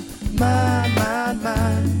mine, mine, mine,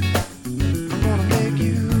 mine. I'm gonna make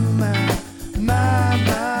you mine, mine,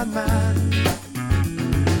 mine, mine.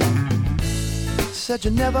 Said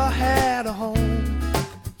you never had a home.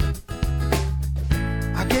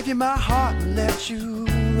 I gave you my heart and let you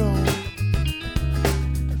roam.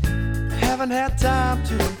 Haven't had time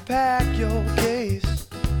to unpack your case.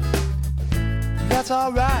 That's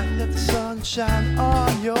alright, let the sun shine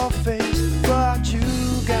on your face. But you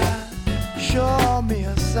got show me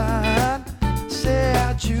a sign.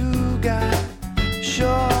 Said you got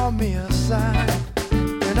show me a sign.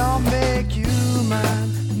 And I'll make you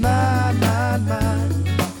mine, mine, mine, mine.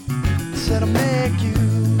 Said I'll make you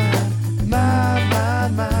mine, mine,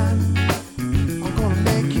 mine, mine. I'm gonna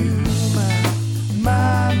make you mine,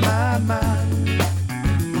 mine, mine, mine.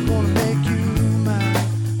 I'm gonna make you mine,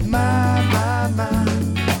 mine, mine,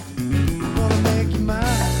 mine. I'm gonna make you mine.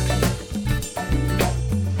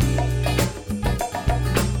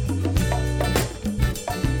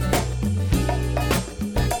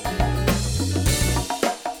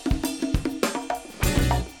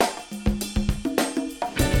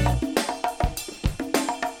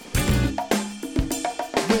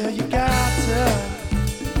 Well, you got to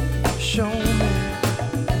show me.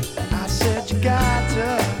 I said you got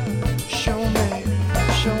to show me,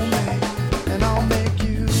 and I'll make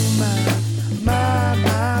you mine, mine,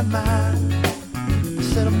 mine, mine. I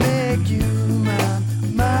said I'll make you mine,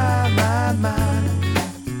 mine, mine, mine.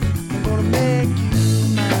 I'm gonna make you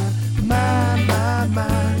mine, mine, mine,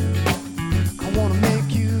 mine. I wanna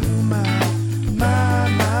make you mine,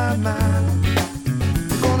 mine, mine, mine.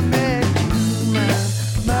 I'm gonna make you mine,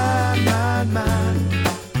 mine, mine, mine.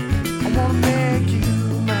 I wanna make you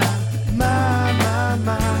mine, mine, mine,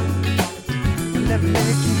 mine. Let me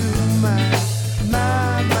make you mine,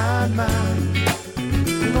 mine, mine, mine.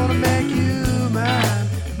 I'm gonna make you mine,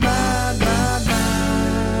 mine, mine, mine.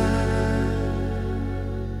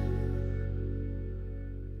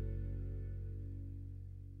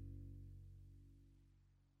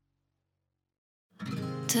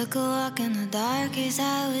 Took a walk in the dark as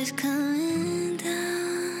I was coming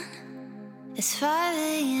down. It's 5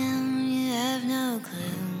 a.m., you have no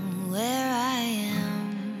clue where I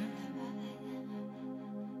am.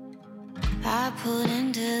 I pulled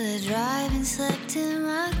into the drive and slept in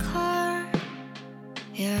my car.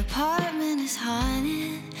 Your apartment is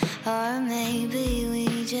haunted, or maybe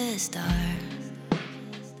we just are.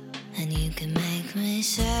 And you can make me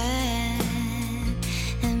sad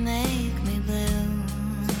and make me blue,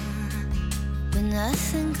 but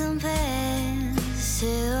nothing compares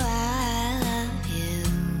to I love you.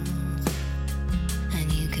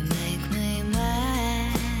 And you can make me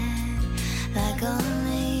mad like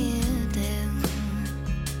only you do.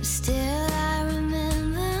 Still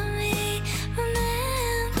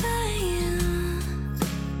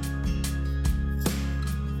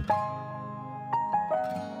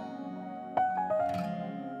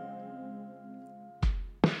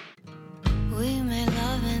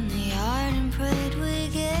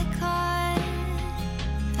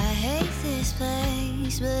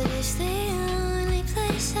place, but it's the only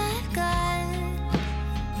place I've got.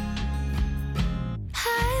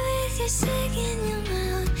 High with your cig in your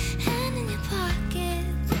mouth, hand in your pocket.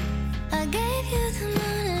 I gave you the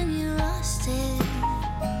moon and you lost it.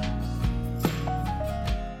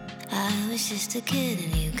 I was just a kid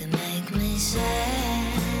and you can make me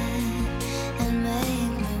sad and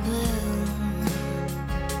make me blue,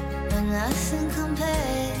 but nothing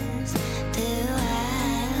compares to I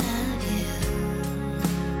love you.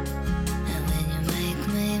 And when you make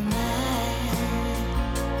me mad,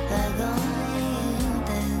 like only you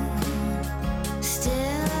do,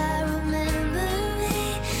 still I remember me,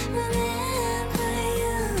 remember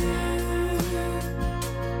you.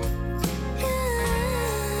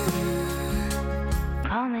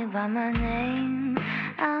 Call me by my name,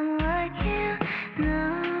 I'm what you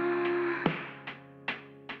know,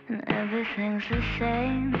 and everything's the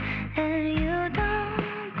same, and you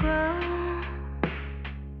don't grow.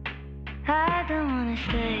 I don't wanna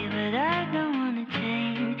stay, but I don't wanna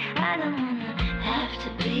change. I don't wanna have to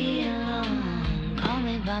be alone. Call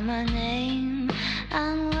me by my name,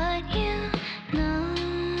 I'm what you know,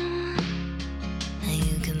 and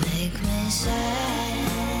you can make me sad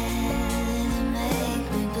and make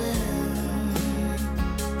me blue,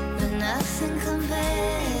 but nothing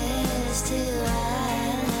compares to I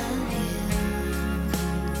love you.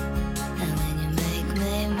 And when you make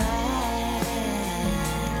me mad,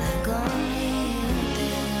 like only you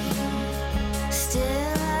do,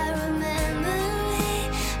 still I remember me,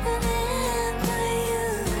 remember you.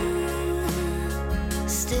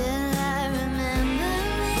 Still I remember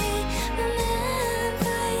me,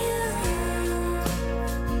 remember you.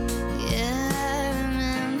 Yeah, I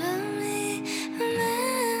remember me,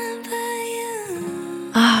 remember you.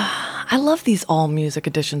 I love these all music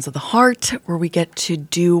editions of The Heart where we get to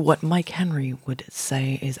do what Mike Henry would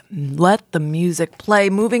say is let the music play.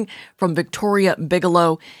 Moving from Victoria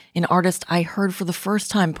Bigelow, an artist I heard for the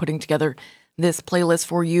first time putting together this playlist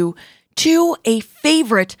for you, to a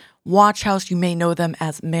favorite watch house. You may know them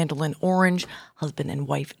as Mandolin Orange, husband and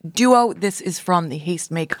wife duo. This is from the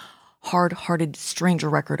Haste Make Hard-Hearted Stranger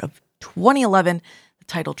record of 2011, the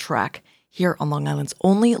title track, here on Long Island's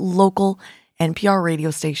only local NPR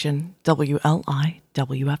radio station,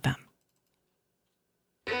 WLIWFM.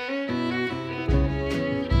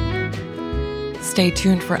 Stay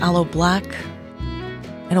tuned for Aloe Black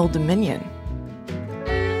and Old Dominion.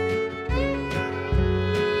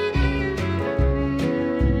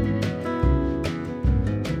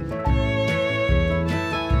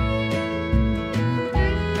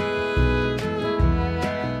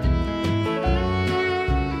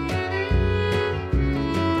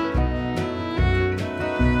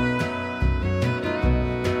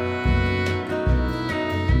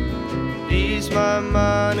 Ease my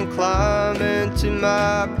mind and climb into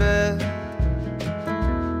my bed.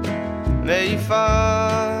 May you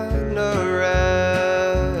find a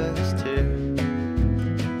rest here.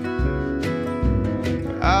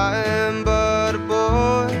 I am but a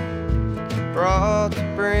boy, brought to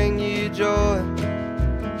bring you joy,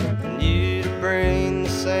 and you to bring the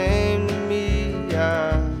same to me,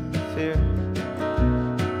 I fear.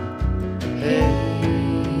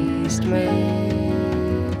 Haste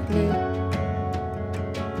make me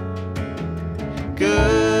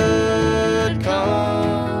good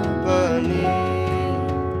company.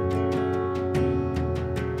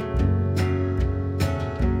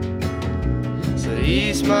 So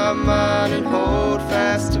ease my mind and hold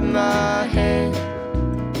fast to my hand.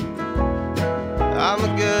 I'm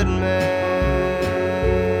a good man,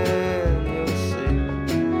 you'll see.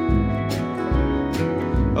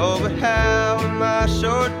 Oh, but how in my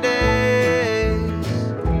short days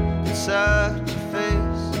could such a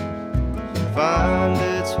face find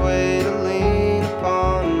its way to lean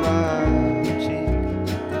upon my cheek?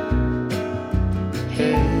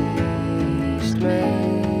 Haste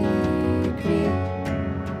make me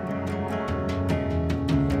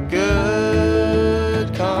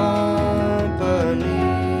good company.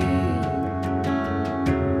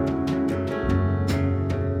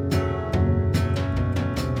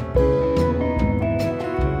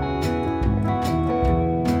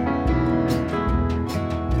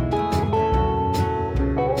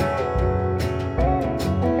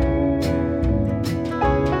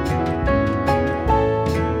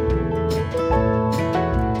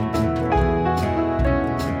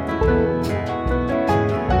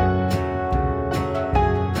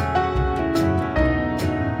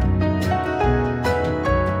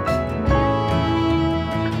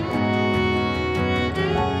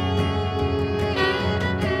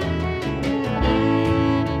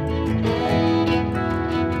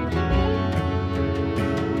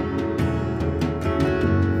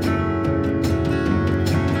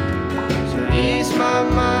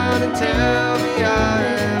 around and tell me I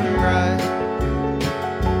am right.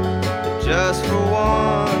 Just for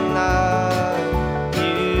one night,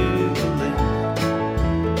 you believe.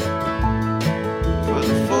 For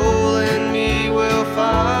the fool in me will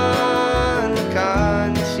find the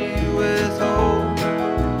kindness you withhold.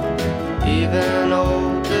 Even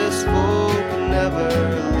oldest fool can never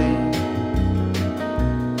leave.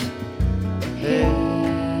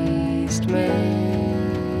 Haste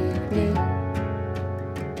make me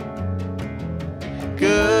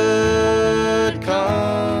good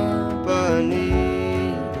company.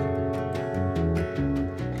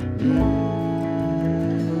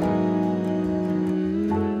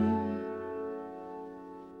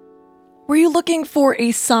 Were you looking for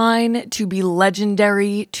a sign to be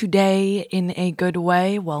legendary today in a good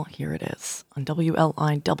way? Well, here it is on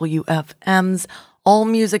WLIWFM's All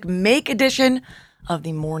Music Make edition of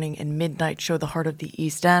the morning and midnight show, The Heart of the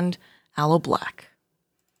East End, Aloe Blacc.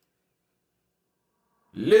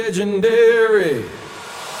 Legendary.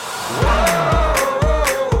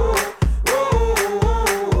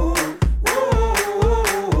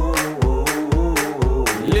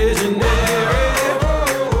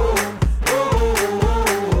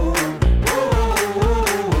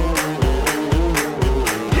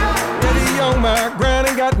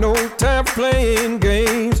 No time for playing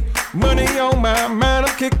games. Money on my mind,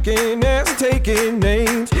 I'm kicking ass and taking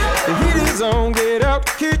names. The heat is on, get out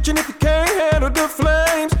the kitchen if you can't handle the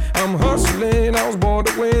flames. I'm hustling, I was born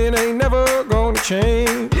to win, ain't never gonna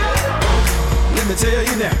change. Let me tell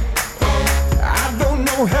you now, I don't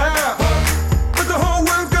know how, but the whole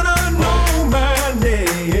world's gonna know my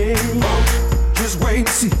name. Just wait and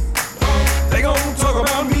see, they gon' talk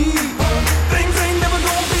about me. Things ain't never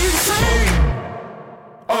gonna be the same.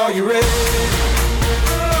 Are you ready?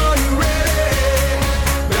 Are you ready?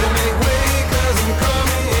 Better make way, 'cause I'm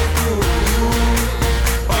coming through.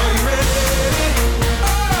 Are you ready?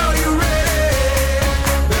 Are you ready?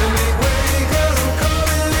 Better make way, 'cause I'm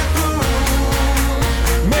coming through.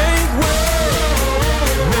 Make way,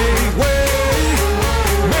 make way,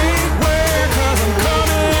 make way, 'cause I'm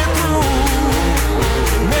coming through.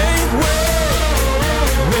 Make way,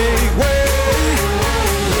 make way,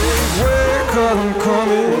 make way, 'cause I'm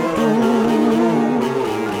coming.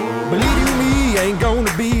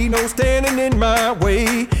 Gonna be no standing in my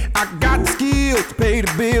way. I got the skills to pay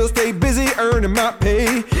the bills, stay busy earning my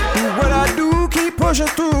pay. Do what I do, keep pushing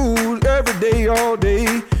through every day, all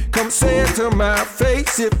day. Come say it to my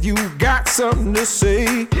face if you got something to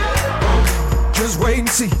say. Just wait and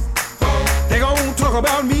see, they gon' talk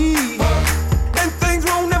about me, and things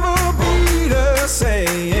won't never be the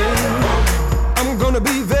same. I'm gonna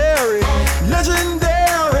be very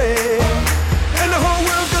legendary, and the whole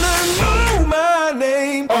world's gonna know my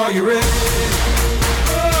name. Are you ready?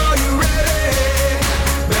 Are you ready?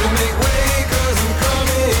 Better make way, 'cause I'm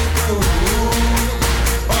coming through.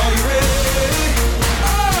 Are you ready?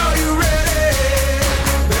 Are you ready?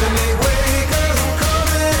 Better make way, 'cause I'm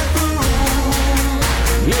coming through.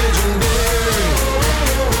 Legendary.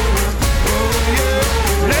 Oh yeah,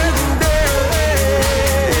 legendary.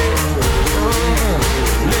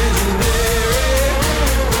 Legendary.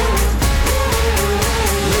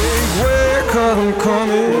 Make way, 'cause I'm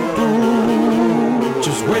coming through.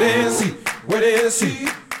 Just wait and see, wait and see.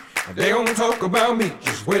 They gon' talk about me.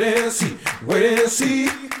 Just wait and see, wait and see.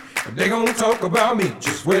 They gon' talk about me.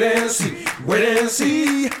 Just wait and see, wait and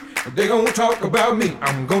see. They gon' talk about me.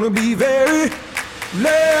 I'm gonna be very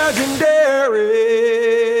legendary.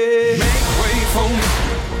 Make way for me,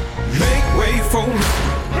 make way for me.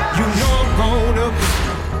 You know I'm gonna be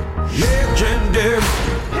legendary.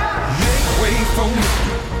 Make way for me,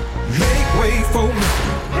 make way for me.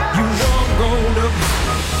 You know I'm gonna be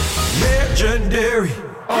legendary.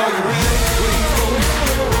 Are you ready? Wait for me,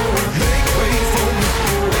 make way for me.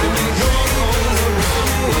 You know I'm gonna be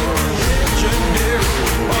legendary.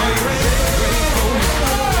 Are you ready? Wait for me.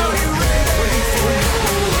 Are you ready? Wait for me.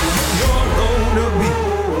 You know I'm gonna be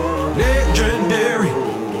legendary.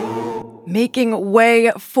 Making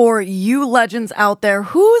way for you legends out there.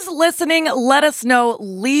 Who's listening? Let us know.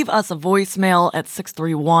 Leave us a voicemail at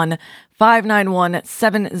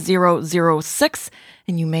 631-591-7006,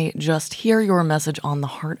 and you may just hear your message on the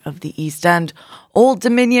Heart of the East End. Old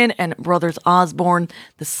Dominion and Brothers Osborne,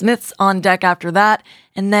 the Smiths on deck after that.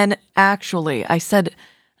 And then, actually, I said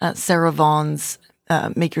Sarah Vaughan's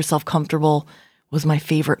Make Yourself Comfortable was my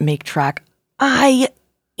favorite Make track. I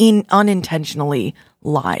unintentionally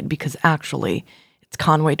lied, because actually it's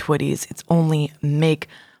Conway Twitty's It's Only Make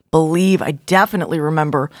Believe. I definitely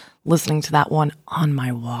remember listening to that one on my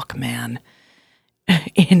Walkman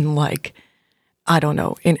in like I don't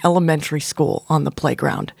know, in elementary school on the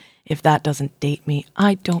playground. If that doesn't date me,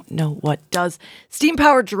 I don't know what does.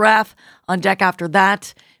 Steam-Powered Giraffe on deck after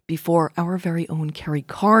that, before our very own Kerry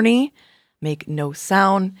Carney, Make No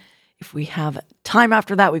Sound. If we have time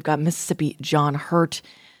after that, we've got Mississippi John Hurt,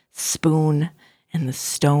 Spoon, and the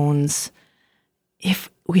Stones. If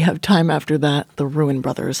we have time after that, the Ruin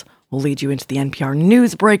Brothers will lead you into the NPR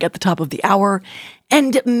news break at the top of the hour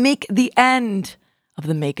and make the end of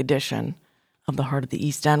the Make edition of the Heart of the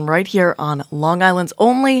East End right here on Long Island's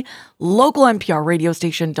only local NPR radio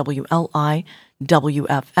station, WLIWFM,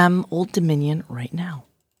 Old Dominion, right now.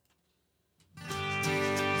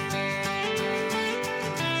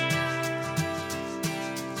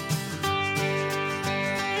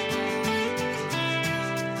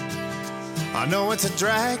 I know it's a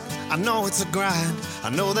drag, I know it's a grind.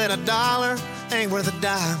 I know that a dollar ain't worth a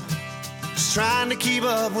dime. Just trying to keep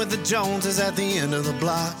up with the Joneses at the end of the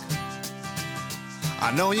block.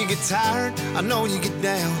 I know you get tired, I know you get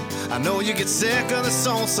down. I know you get sick of the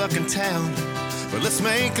soul-sucking town. But let's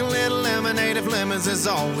make a little lemonade if lemons is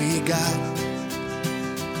all we got.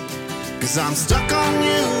 Cause I'm stuck on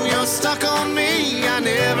you, you're stuck on me. I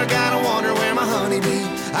never gotta wonder where my honey be.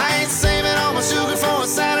 I ain't saving all my sugar for a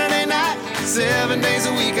Saturday night. 7 days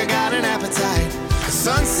a week I got an appetite. The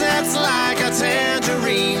sunset's like a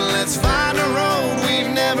tangerine. Let's find a road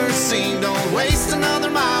we've never seen. Don't waste another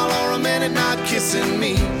mile or a minute not kissing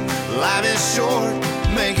me. Life is short,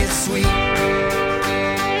 make it sweet.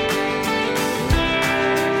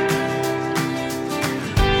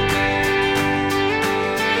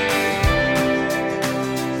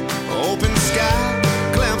 Open sky,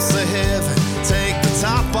 glimpse of heaven. Take the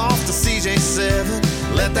top off the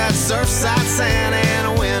CJ7. Let that surfside Santa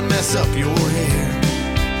Ana wind mess up your hair.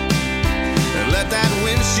 And let that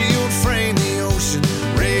windshield frame the ocean.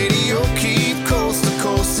 Radio keep coast to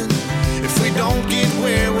coasting. If we don't get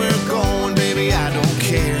where we're going, baby, I don't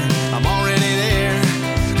care. I'm already there.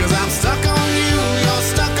 Cause I'm stuck on you, you're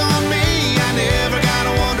stuck on me. I never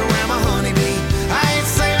gotta wonder where my honey be. I ain't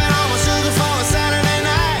saving all my sugar for a Saturday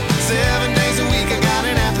night. 7 days a week I got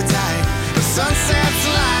an appetite. The sunset's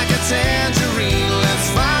like a tangerine. Let's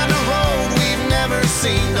find a road we've never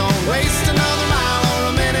seen. Don't waste another mile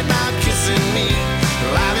or a minute not kissing me.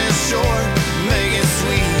 Life is short, make it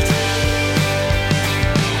sweet.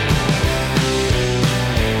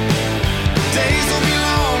 Days will be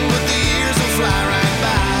long, but the years will fly right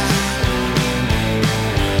by.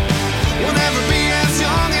 We'll never be as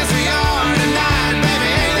young as we are tonight,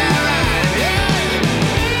 baby, ain't that right? Yeah.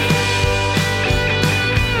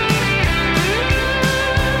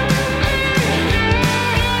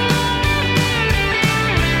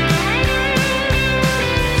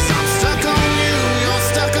 I'm stuck on you, you're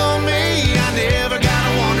stuck on me. I never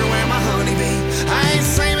gotta wonder where my honey be. I ain't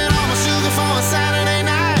saving all my sugar for a Saturday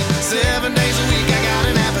night. 7 days a week I got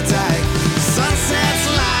an appetite. Sunset's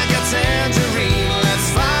like a tangerine. Let's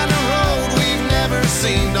find a road we've never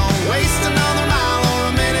seen. Don't waste another mile or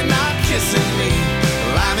a minute not kissing me.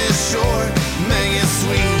 Life is short, make it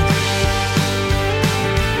sweet.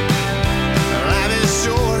 Life is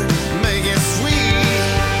short, make it sweet.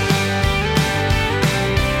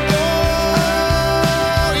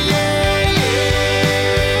 Oh, yeah, yeah,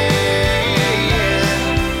 yeah.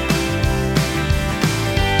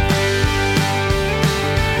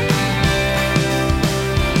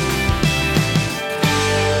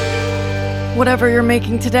 Whatever you're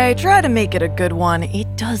making today, try to make it a good one.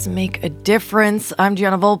 It does make a difference. I'm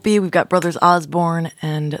Gianna Volpe. We've got Brothers Osborne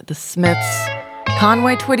and the Smiths.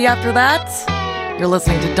 Conway Twitty after that. You're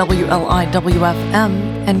listening to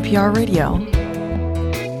WLIWFM NPR Radio.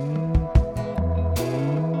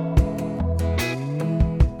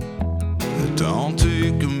 It don't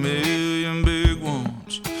take a million big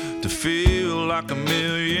ones to feel like a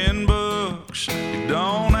 $1,000,000 bucks. You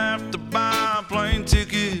don't have to buy a plane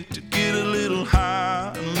ticket to get a little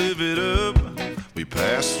high and live it up. We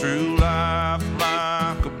pass through life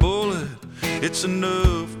like a bullet. It's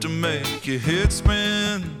enough to make your head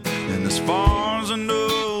spin. And as far as I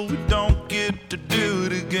know, we don't get to do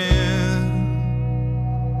it again.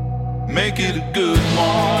 Make it a good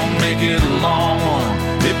one, make it a long one.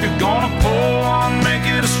 If you're gonna pull one, make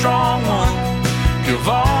it a strong one. Give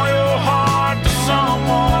all your heart to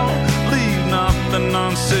someone. Leave nothing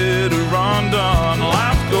unsaid or undone.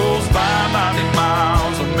 Life goes by 90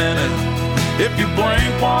 miles a minute. If you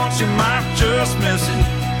blink once, you might just miss it.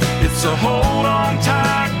 It's a hold on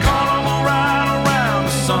tight, carnival ride around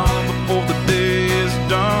the sun before the day is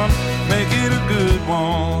done. Make it a good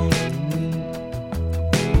one.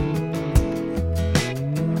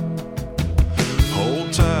 Hold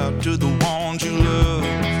tight to the ones you love.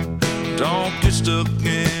 Don't get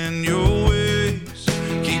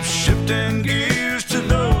shifting gears to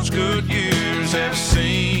those good years have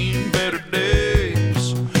seen better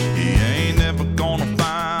days. He ain't never gonna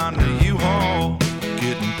find a U-Haul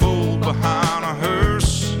getting pulled behind a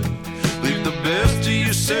hearse. Leave the best of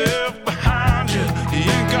yourself behind you. He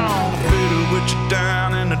ain't gonna fiddle with you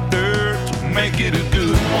down in the dirt. Make it a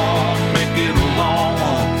good one, make it a long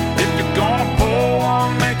one. If you're gonna pull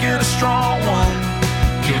one, make it a strong one.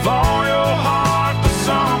 Give all your heart to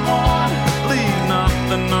someone. Leave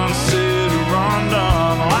nothing unsaid or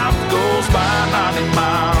undone. Life goes by 90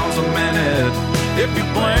 miles a minute. If you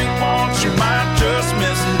blink once, you might just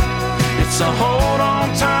miss it. It's a hold on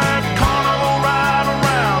tight carnival ride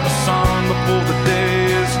around the sun before the day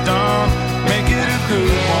is done. Make it a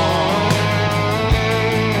good one.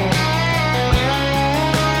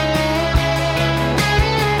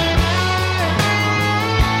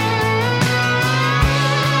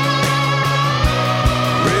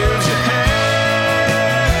 Raise your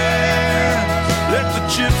hands, let the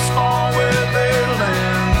chips fall where they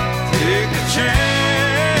land. Take a chance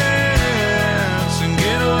and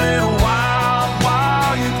get a little wild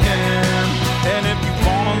while you can. And if you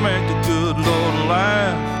wanna make a good Lord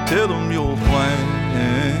laugh, tell them your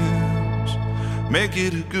plans. Make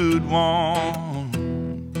it a good one.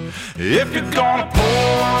 If you're gonna pour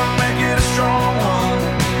one, make it a strong one.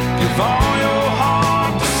 Give all your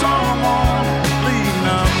heart to someone. Leave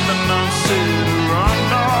nothing unsaid or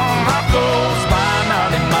undone. Life goes by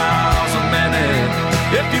 90 miles a minute.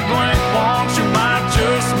 If you blink once, you might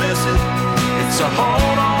just miss it. It's a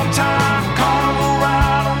hold on tight carnival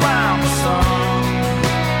ride around the sun.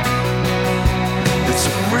 It's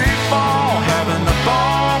a free fall, having a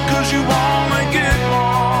ball, 'cause you won't make it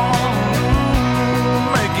long.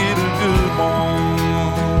 Make it a good one.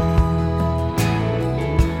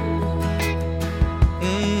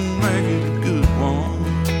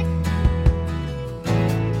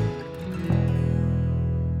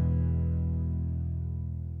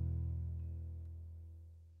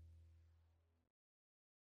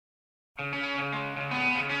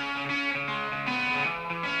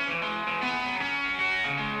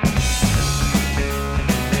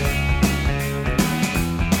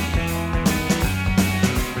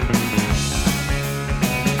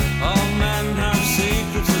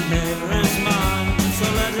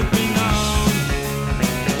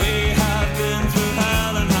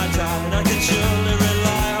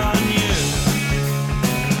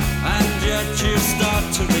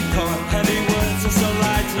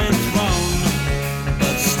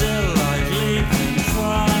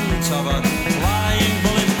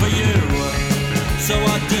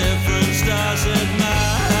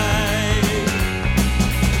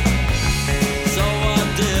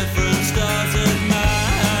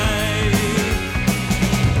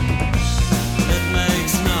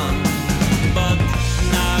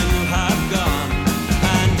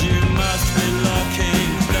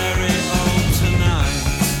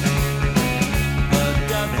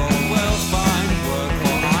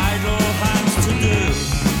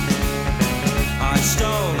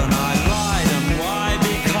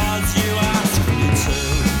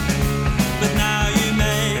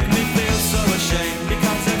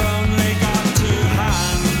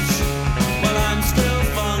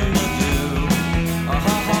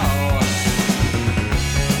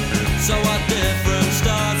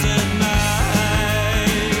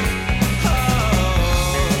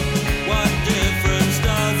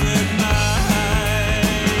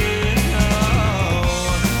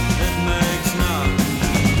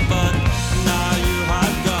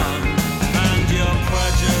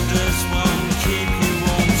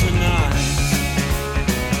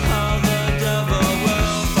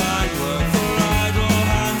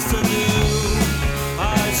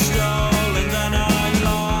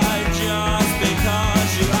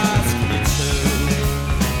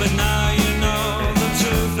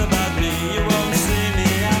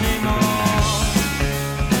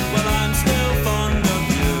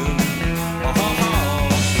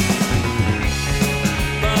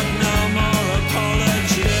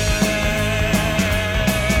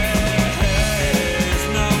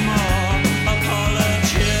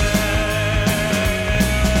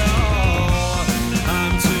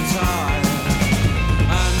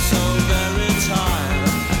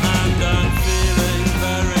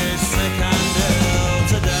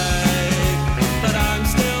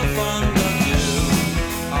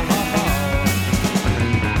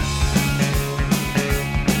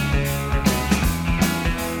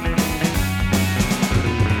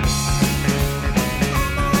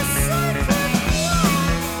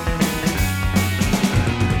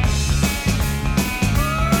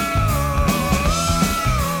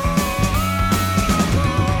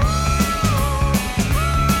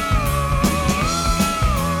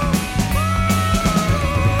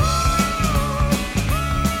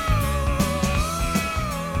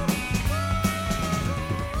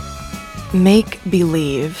 Make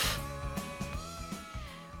believe.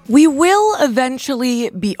 We will eventually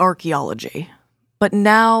be archaeology. But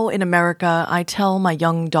now in America, I tell my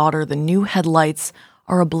young daughter the new headlights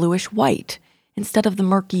are a bluish white instead of the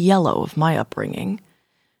murky yellow of my upbringing.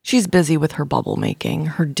 She's busy with her bubble making,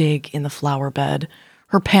 her dig in the flower bed,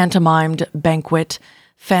 her pantomimed banquet,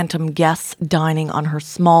 phantom guests dining on her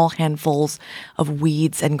small handfuls of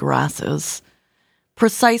weeds and grasses.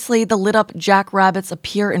 Precisely, the lit-up jackrabbits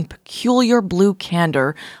appear in peculiar blue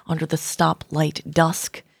candor under the stoplight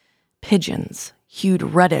dusk. Pigeons, hued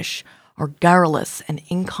reddish, are garrulous and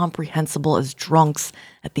incomprehensible as drunks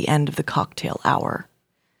at the end of the cocktail hour.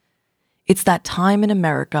 It's that time in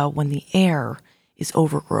America when the air is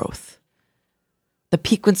overgrowth. The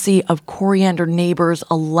piquancy of coriander neighbors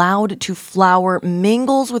allowed to flower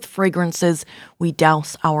mingles with fragrances we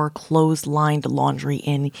douse our clothes-lined laundry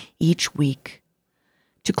in each week.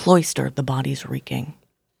 To cloister the bodies reeking.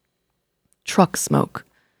 Truck smoke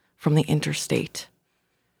from the interstate.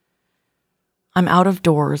 I'm out of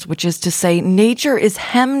doors, which is to say nature is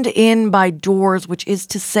hemmed in by doors, which is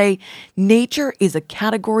to say nature is a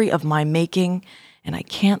category of my making, and I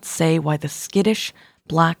can't say why the skittish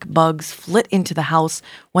black bugs flit into the house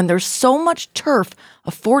when there's so much turf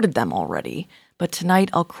afforded them already, but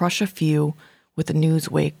tonight I'll crush a few with a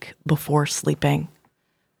news wake before sleeping.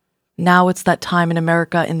 Now it's that time in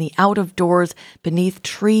America in the out-of-doors, beneath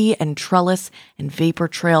tree and trellis and vapor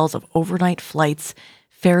trails of overnight flights,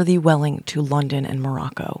 fare thee welling to London and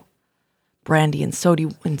Morocco. Brandy and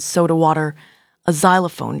soda water, a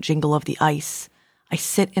xylophone jingle of the ice. I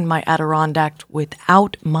sit in my Adirondack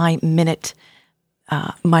without my minute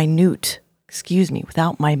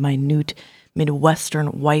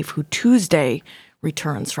Midwestern wife who Tuesday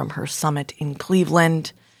returns from her summit in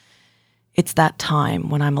Cleveland. It's that time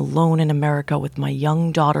when I'm alone in America with my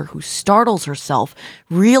young daughter who startles herself,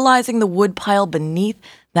 realizing the woodpile beneath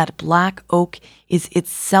that black oak is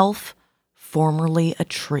itself formerly a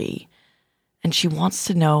tree. And she wants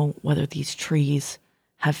to know whether these trees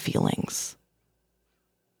have feelings.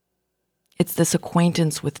 It's this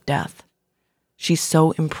acquaintance with death she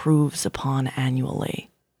so improves upon annually.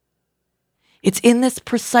 It's in this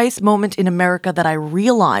precise moment in America that I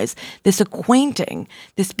realize this acquainting,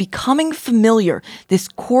 this becoming familiar, this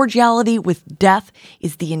cordiality with death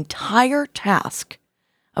is the entire task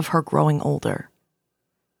of her growing older.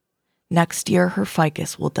 Next year, her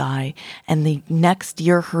ficus will die, and the next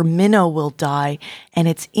year, her minnow will die, and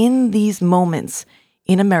it's in these moments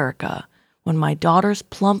in America when my daughter's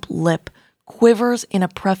plump lip quivers in a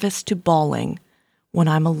preface to bawling, when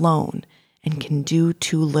I'm alone and can do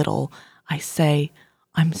too little, I say,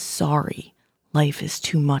 I'm sorry, life is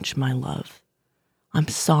too much, my love. I'm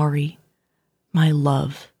sorry, my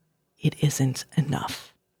love, it isn't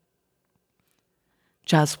enough.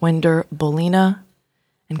 Jaswinder Bolina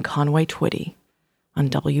and Conway Twitty on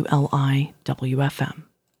WLI WFM.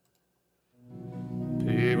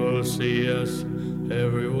 People see us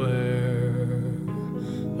everywhere.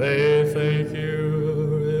 They think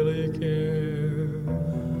you really care.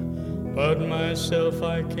 But myself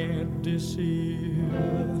I can't deceive.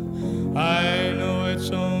 I know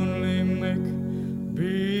it's only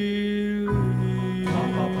make-believe.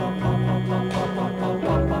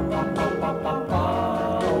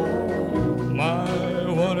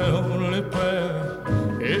 My one and only prayer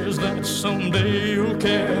is that someday you'll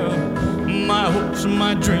care. My hopes and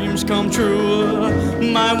my dreams come true.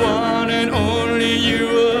 My one and only you.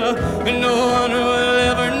 No one will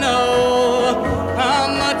ever know how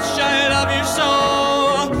much I love you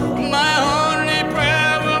so. My only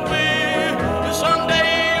prayer will be that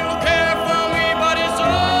someday you'll care for me, but it's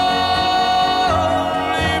only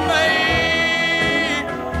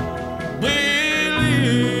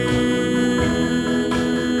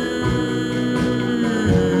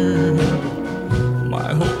make-believe.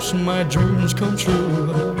 My hopes and my dreams come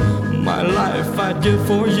true. My life I'd give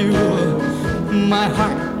for you. My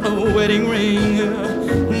heart a wedding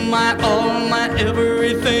ring. My all, my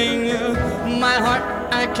everything. My heart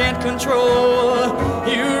I can't control.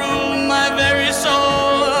 You rule my very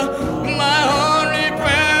soul. My only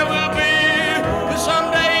prayer will be that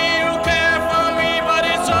someday you'll care for me, but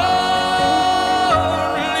it's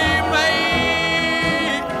only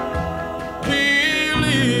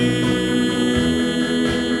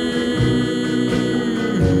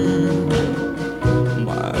make-believe.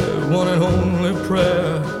 My one and only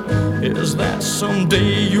prayer is that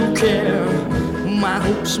someday you'll care. My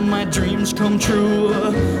hopes, my dreams come true.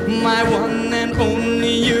 My one and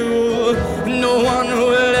only you. No one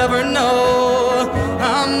will ever know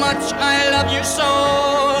how much I love you so.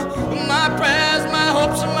 My prayers, my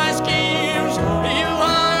hopes, and my schemes. You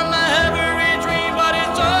are my everything.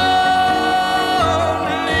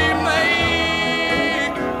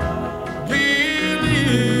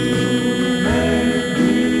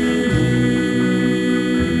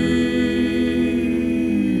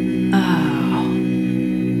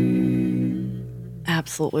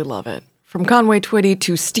 Absolutely love it. From Conway Twitty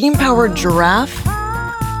to steam-powered giraffe,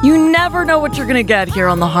 you never know what you're going to get here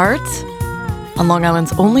on The Heart. On Long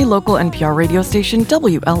Island's only local NPR radio station,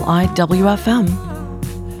 WLIW-FM.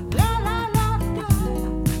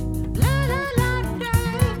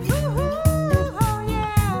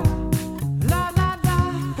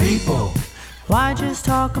 People, why just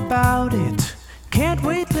talk about it? Can't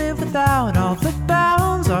we live without all the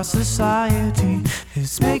bounds our society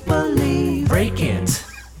is make-believe? Break it,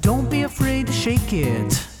 don't be afraid to shake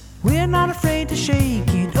it. We're not afraid to shake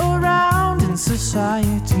it around in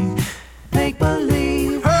society.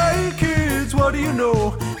 Make-believe. Hey kids, what do you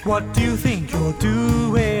know? What do you think you're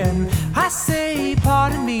doing? I say,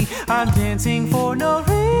 pardon me, I'm dancing for no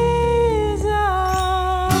reason.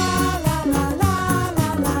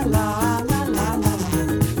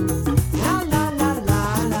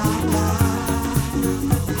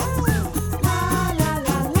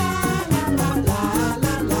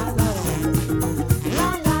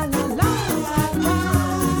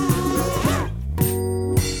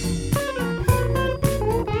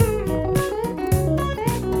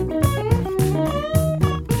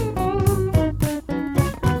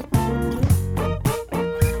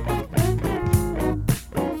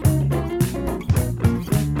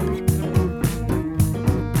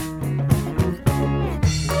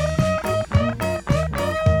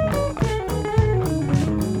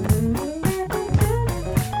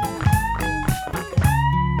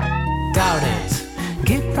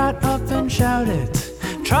 Shout it,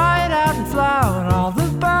 try it out and flout all the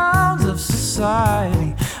bounds of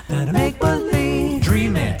society that make believe.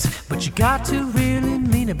 Dream it, but you got to really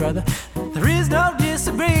mean it, brother. There is no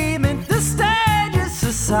disagreement. The stage is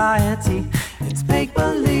society. It's make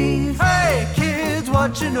believe. Hey kids,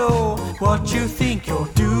 what you know, what you think you're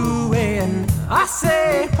doing? I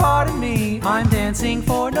say, pardon me, I'm dancing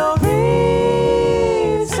for no reason.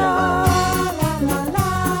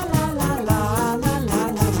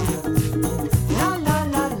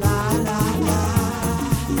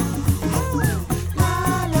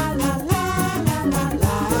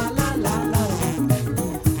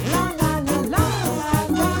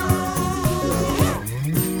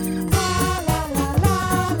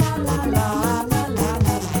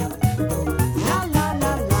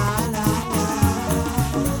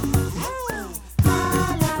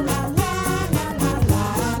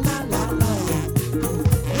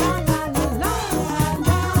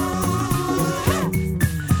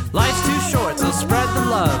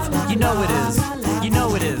 You know it is, you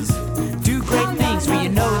know it is. Do great things for you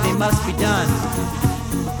know they must be done.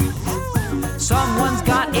 Someone's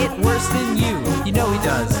got it worse than you. You know he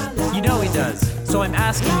does, you know he does. So I'm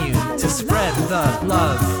asking you to spread the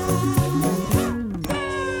love.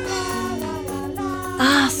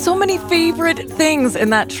 So many favorite things in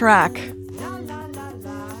that track.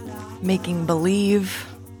 Making believe,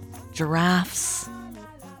 giraffes,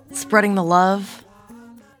 spreading the love.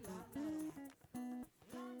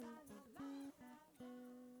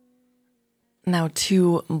 Now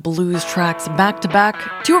 2 blues tracks back to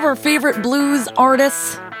back. 2 of our favorite blues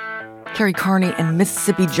artists, Kerry Carney and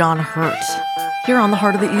Mississippi John Hurt, here on the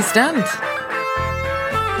Heart of the East End.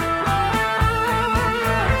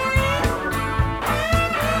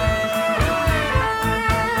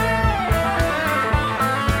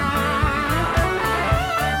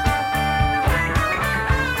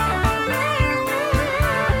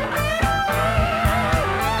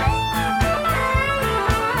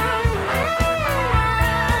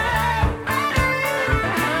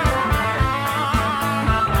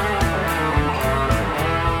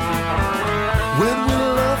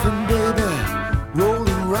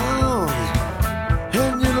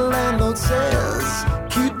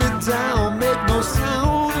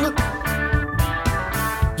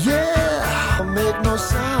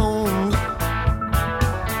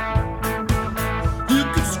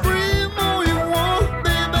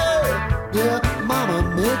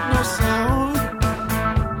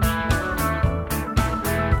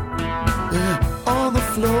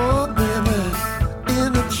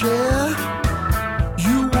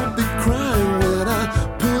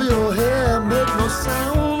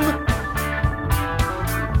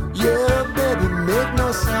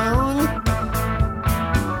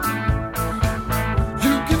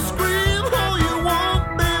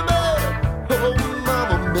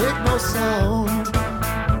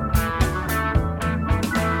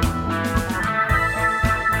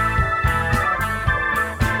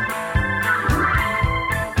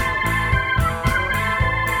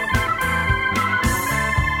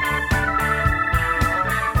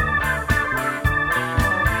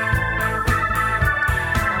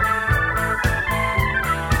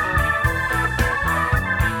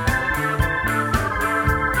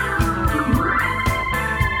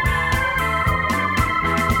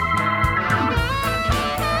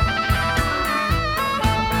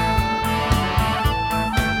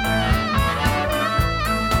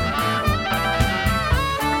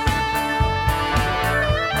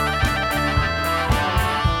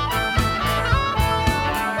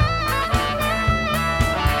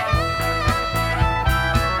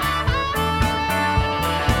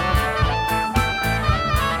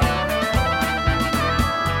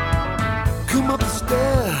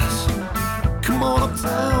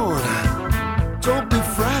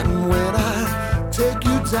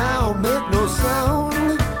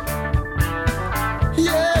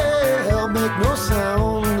 make no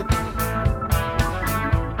sound.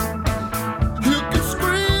 You can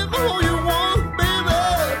scream all you want, baby.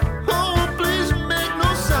 Oh, please make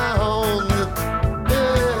no sound.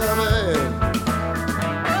 Yeah, man.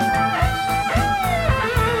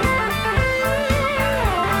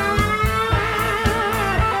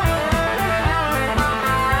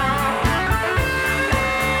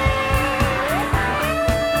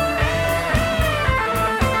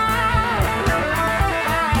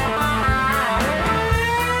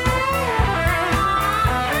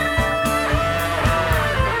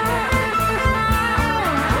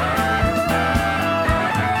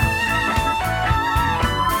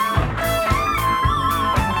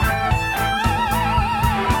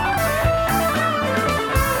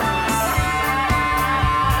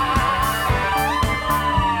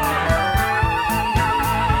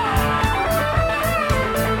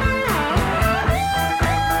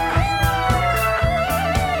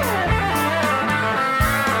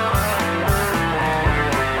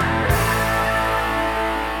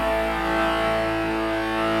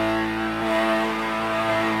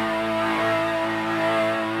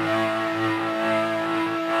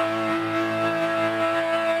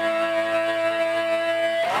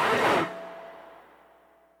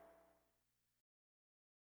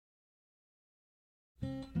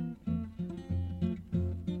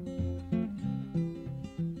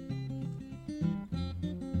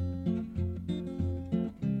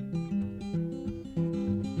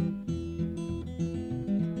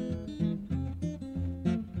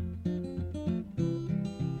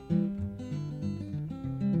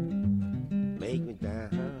 Make me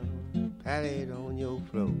down, pat it on your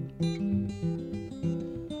floor.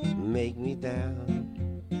 Make me down.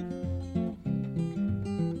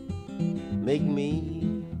 Make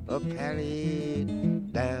me a pat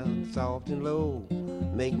it down, soft and low.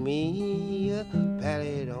 Make me a pat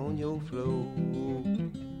it on your floor.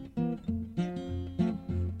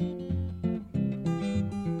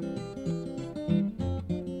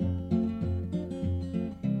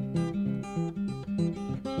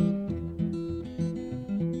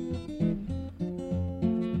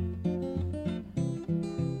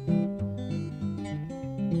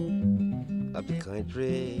 Up the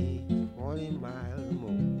country, 40 miles or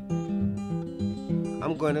more.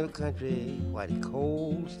 I'm going to the country where the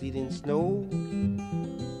cold, sleet, and snow.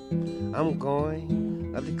 I'm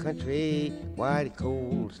going up the country where the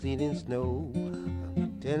cold, sleet, and snow.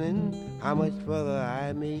 I'm telling how much further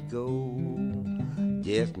I may go.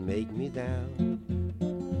 Just make me down.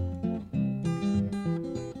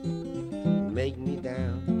 Make me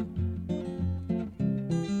down.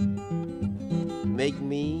 Make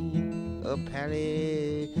me a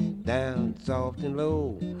pallet down, soft and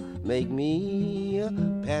low. Make me a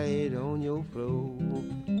pallet on your floor.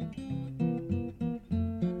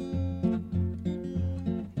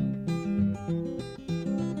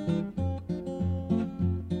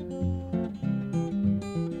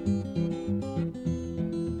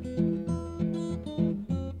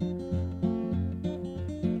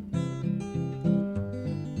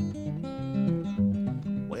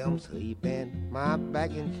 Well, I'm sleeping, my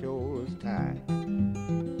back and shoulders tired.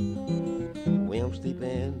 When I'm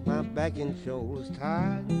sleeping, my back and shoulders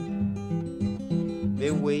tired.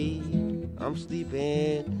 The way I'm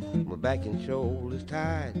sleeping, my back and shoulders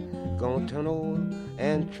tired. Gonna turn over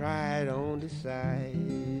and try it on the side.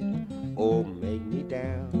 Oh, make me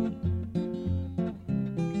down.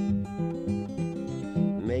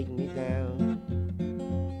 Make me down.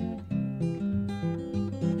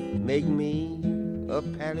 Make me a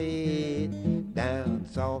pallet down,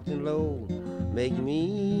 soft and low. Make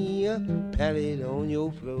me a pallet on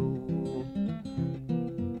your floor.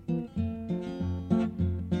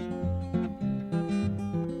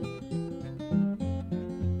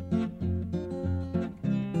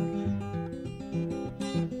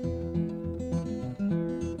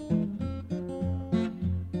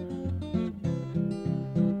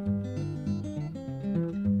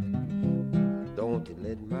 Don't you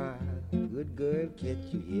let my good girl catch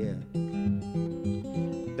you here.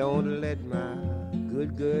 Don't let my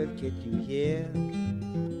good girl catch you here.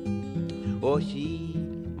 Or she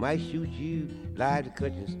might shoot you, lie to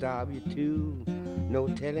cut and starve you too. No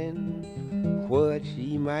telling what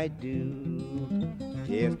she might do.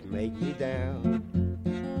 Just make me down.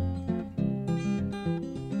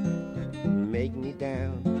 Make me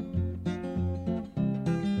down.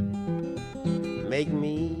 Make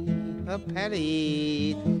me a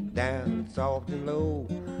pallet down, soft and low.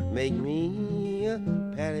 Make me a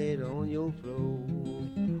pallet on your floor.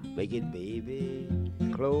 Make it, baby,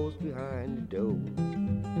 close behind the door.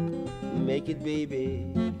 Make it, baby,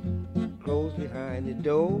 close behind the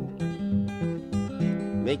door.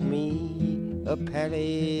 Make me a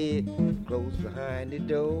pallet close behind the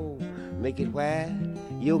door. Make it where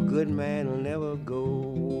your good man will never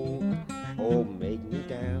go. Oh, make me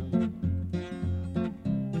down.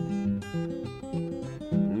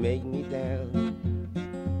 Make me down.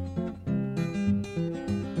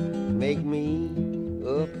 Make me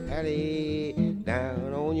a pallet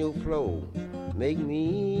down on your floor. Make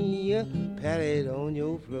me a pallet on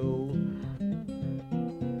your floor.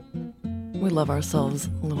 We love ourselves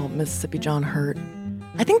a little Mississippi John Hurt.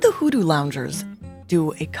 I think the Hoodoo Loungers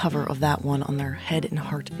do a cover of that one on their Head and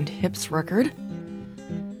Heart and Hips record.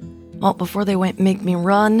 Well, before they went Make Me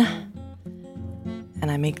Run, and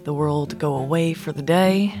I Make the World Go Away for the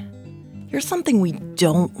Day, here's something we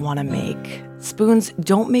don't want to make. Spoons,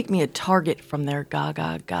 Don't Make Me a Target from their Ga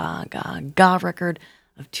Ga Ga Ga Ga record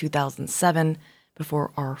of 2007, before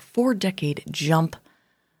our 4-decade jump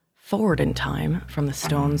forward in time from the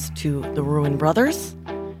Stones to the Ruin Brothers.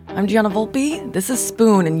 I'm Gianna Volpe, this is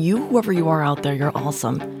Spoon, and you, whoever you are out there, you're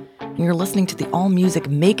awesome. And you're listening to the all-music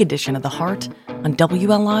Make edition of The Heart on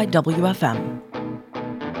WLI WFM.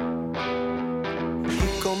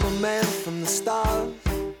 Here come a man from the stars.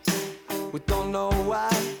 We don't know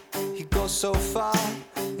why he goes so far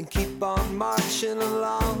and keep on marching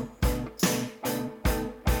along,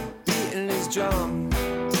 beating his drum.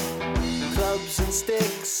 Clubs and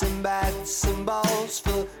sticks and bats and balls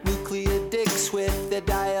for nuclear dicks with their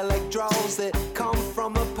dialect draws that come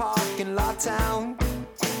from a parking lot town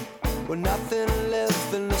where nothing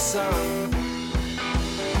lives in the sun.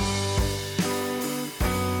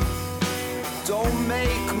 Don't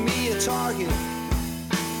make me a target.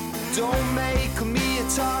 Don't make me a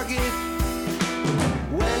target.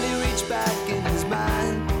 When he reached back in his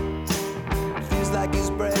mind, feels like he's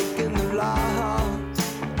breaking the law.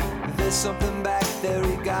 There's something back there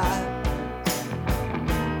he got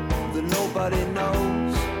that nobody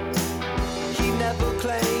knows. He never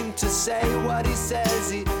claimed to say what he says.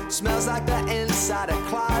 He smells like the inside of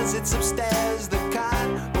closets upstairs, the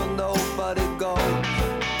kind where nobody goes.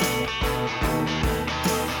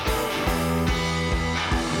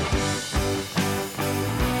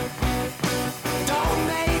 Don't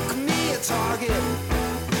make me a target.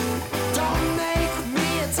 Don't make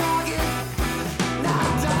me a target. Nah,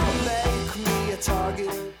 don't make me a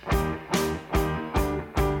target.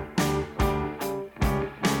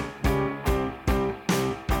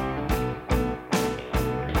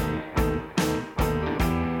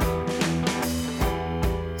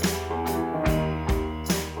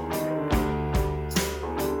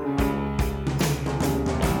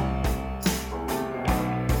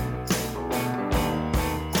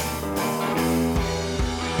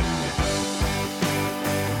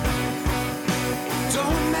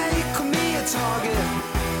 Don't make me a target.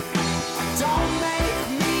 Don't make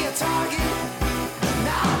me a target.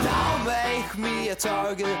 Nah, don't make me a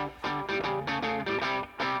target.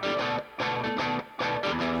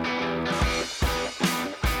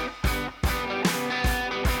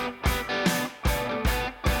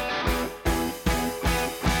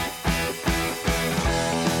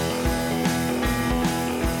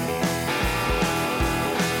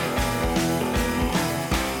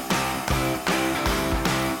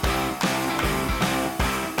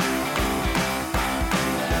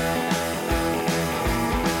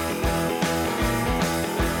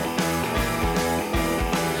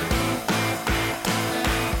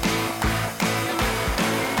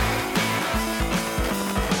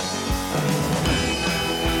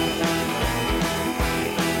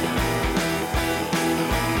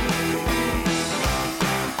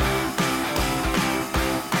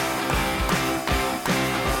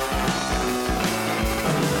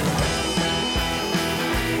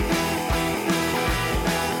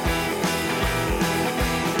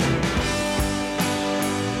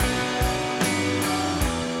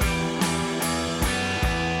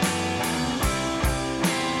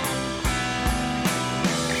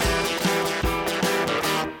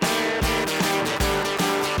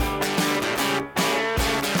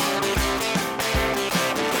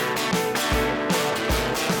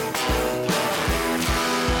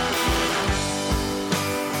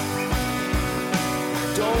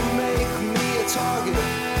 Don't make me a target.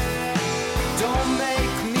 Don't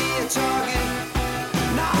make me a target.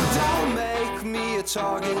 No, don't make me a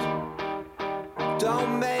target.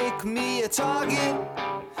 Don't make me a target.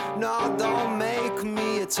 No, don't make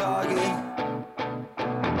me a target.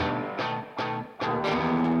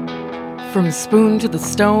 From Spoon to the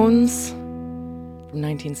Stones, from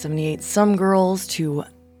 1978 Some Girls to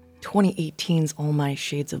 2018's All My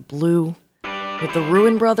Shades of Blue, with the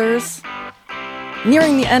Ruin Brothers.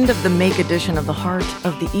 Nearing the end of the Make edition of the Heart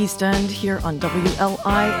of the East End here on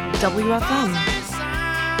WLI WFM.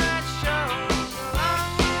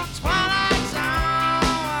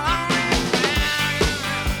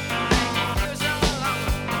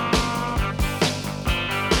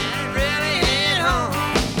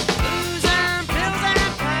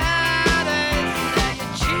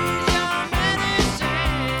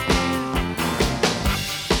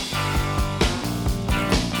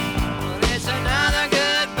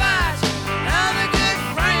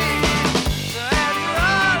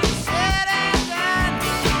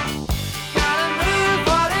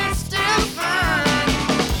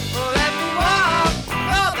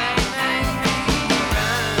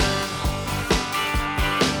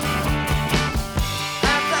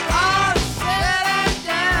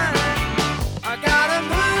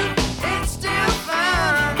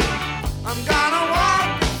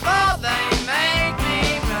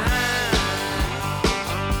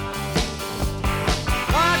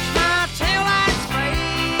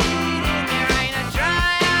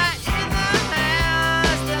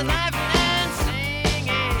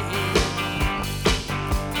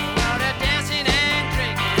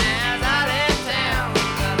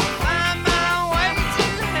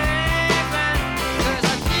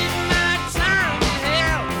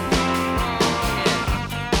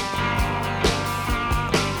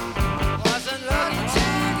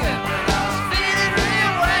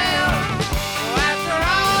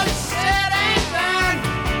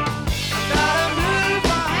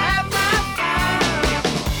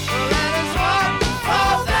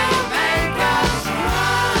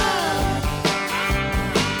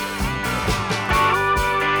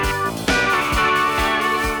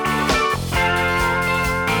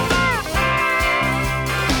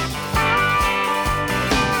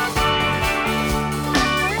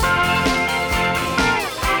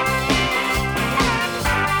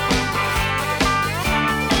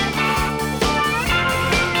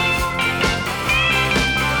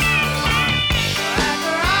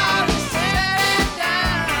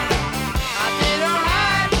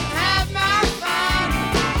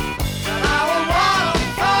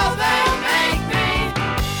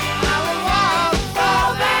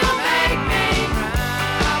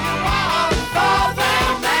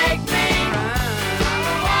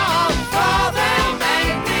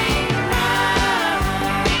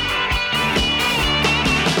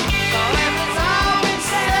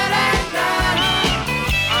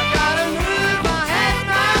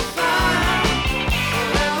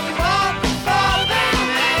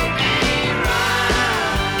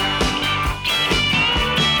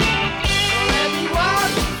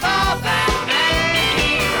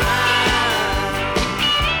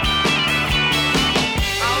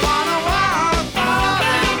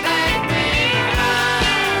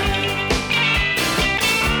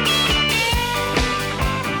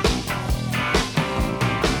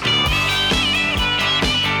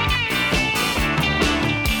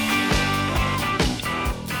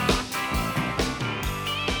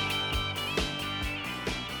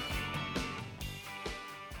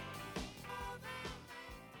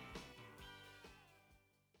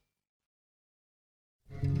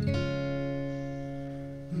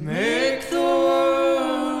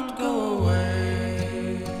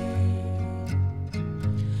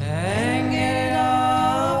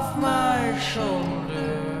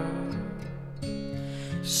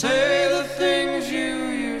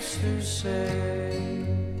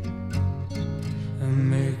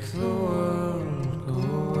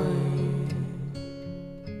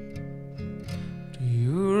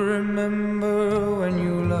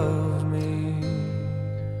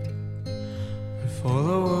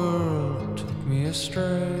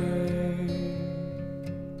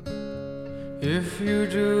 If you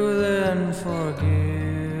do, then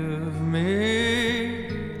forgive me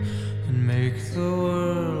and make the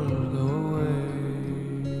world go away.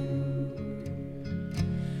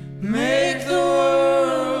 Make the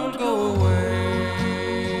world go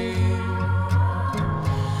away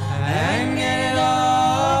and get it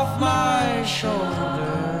off my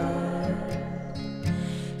shoulder.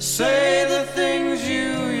 Say the things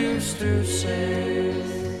you used to say.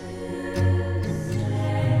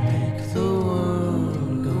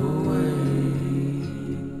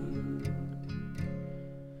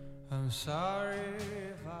 Sorry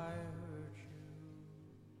if I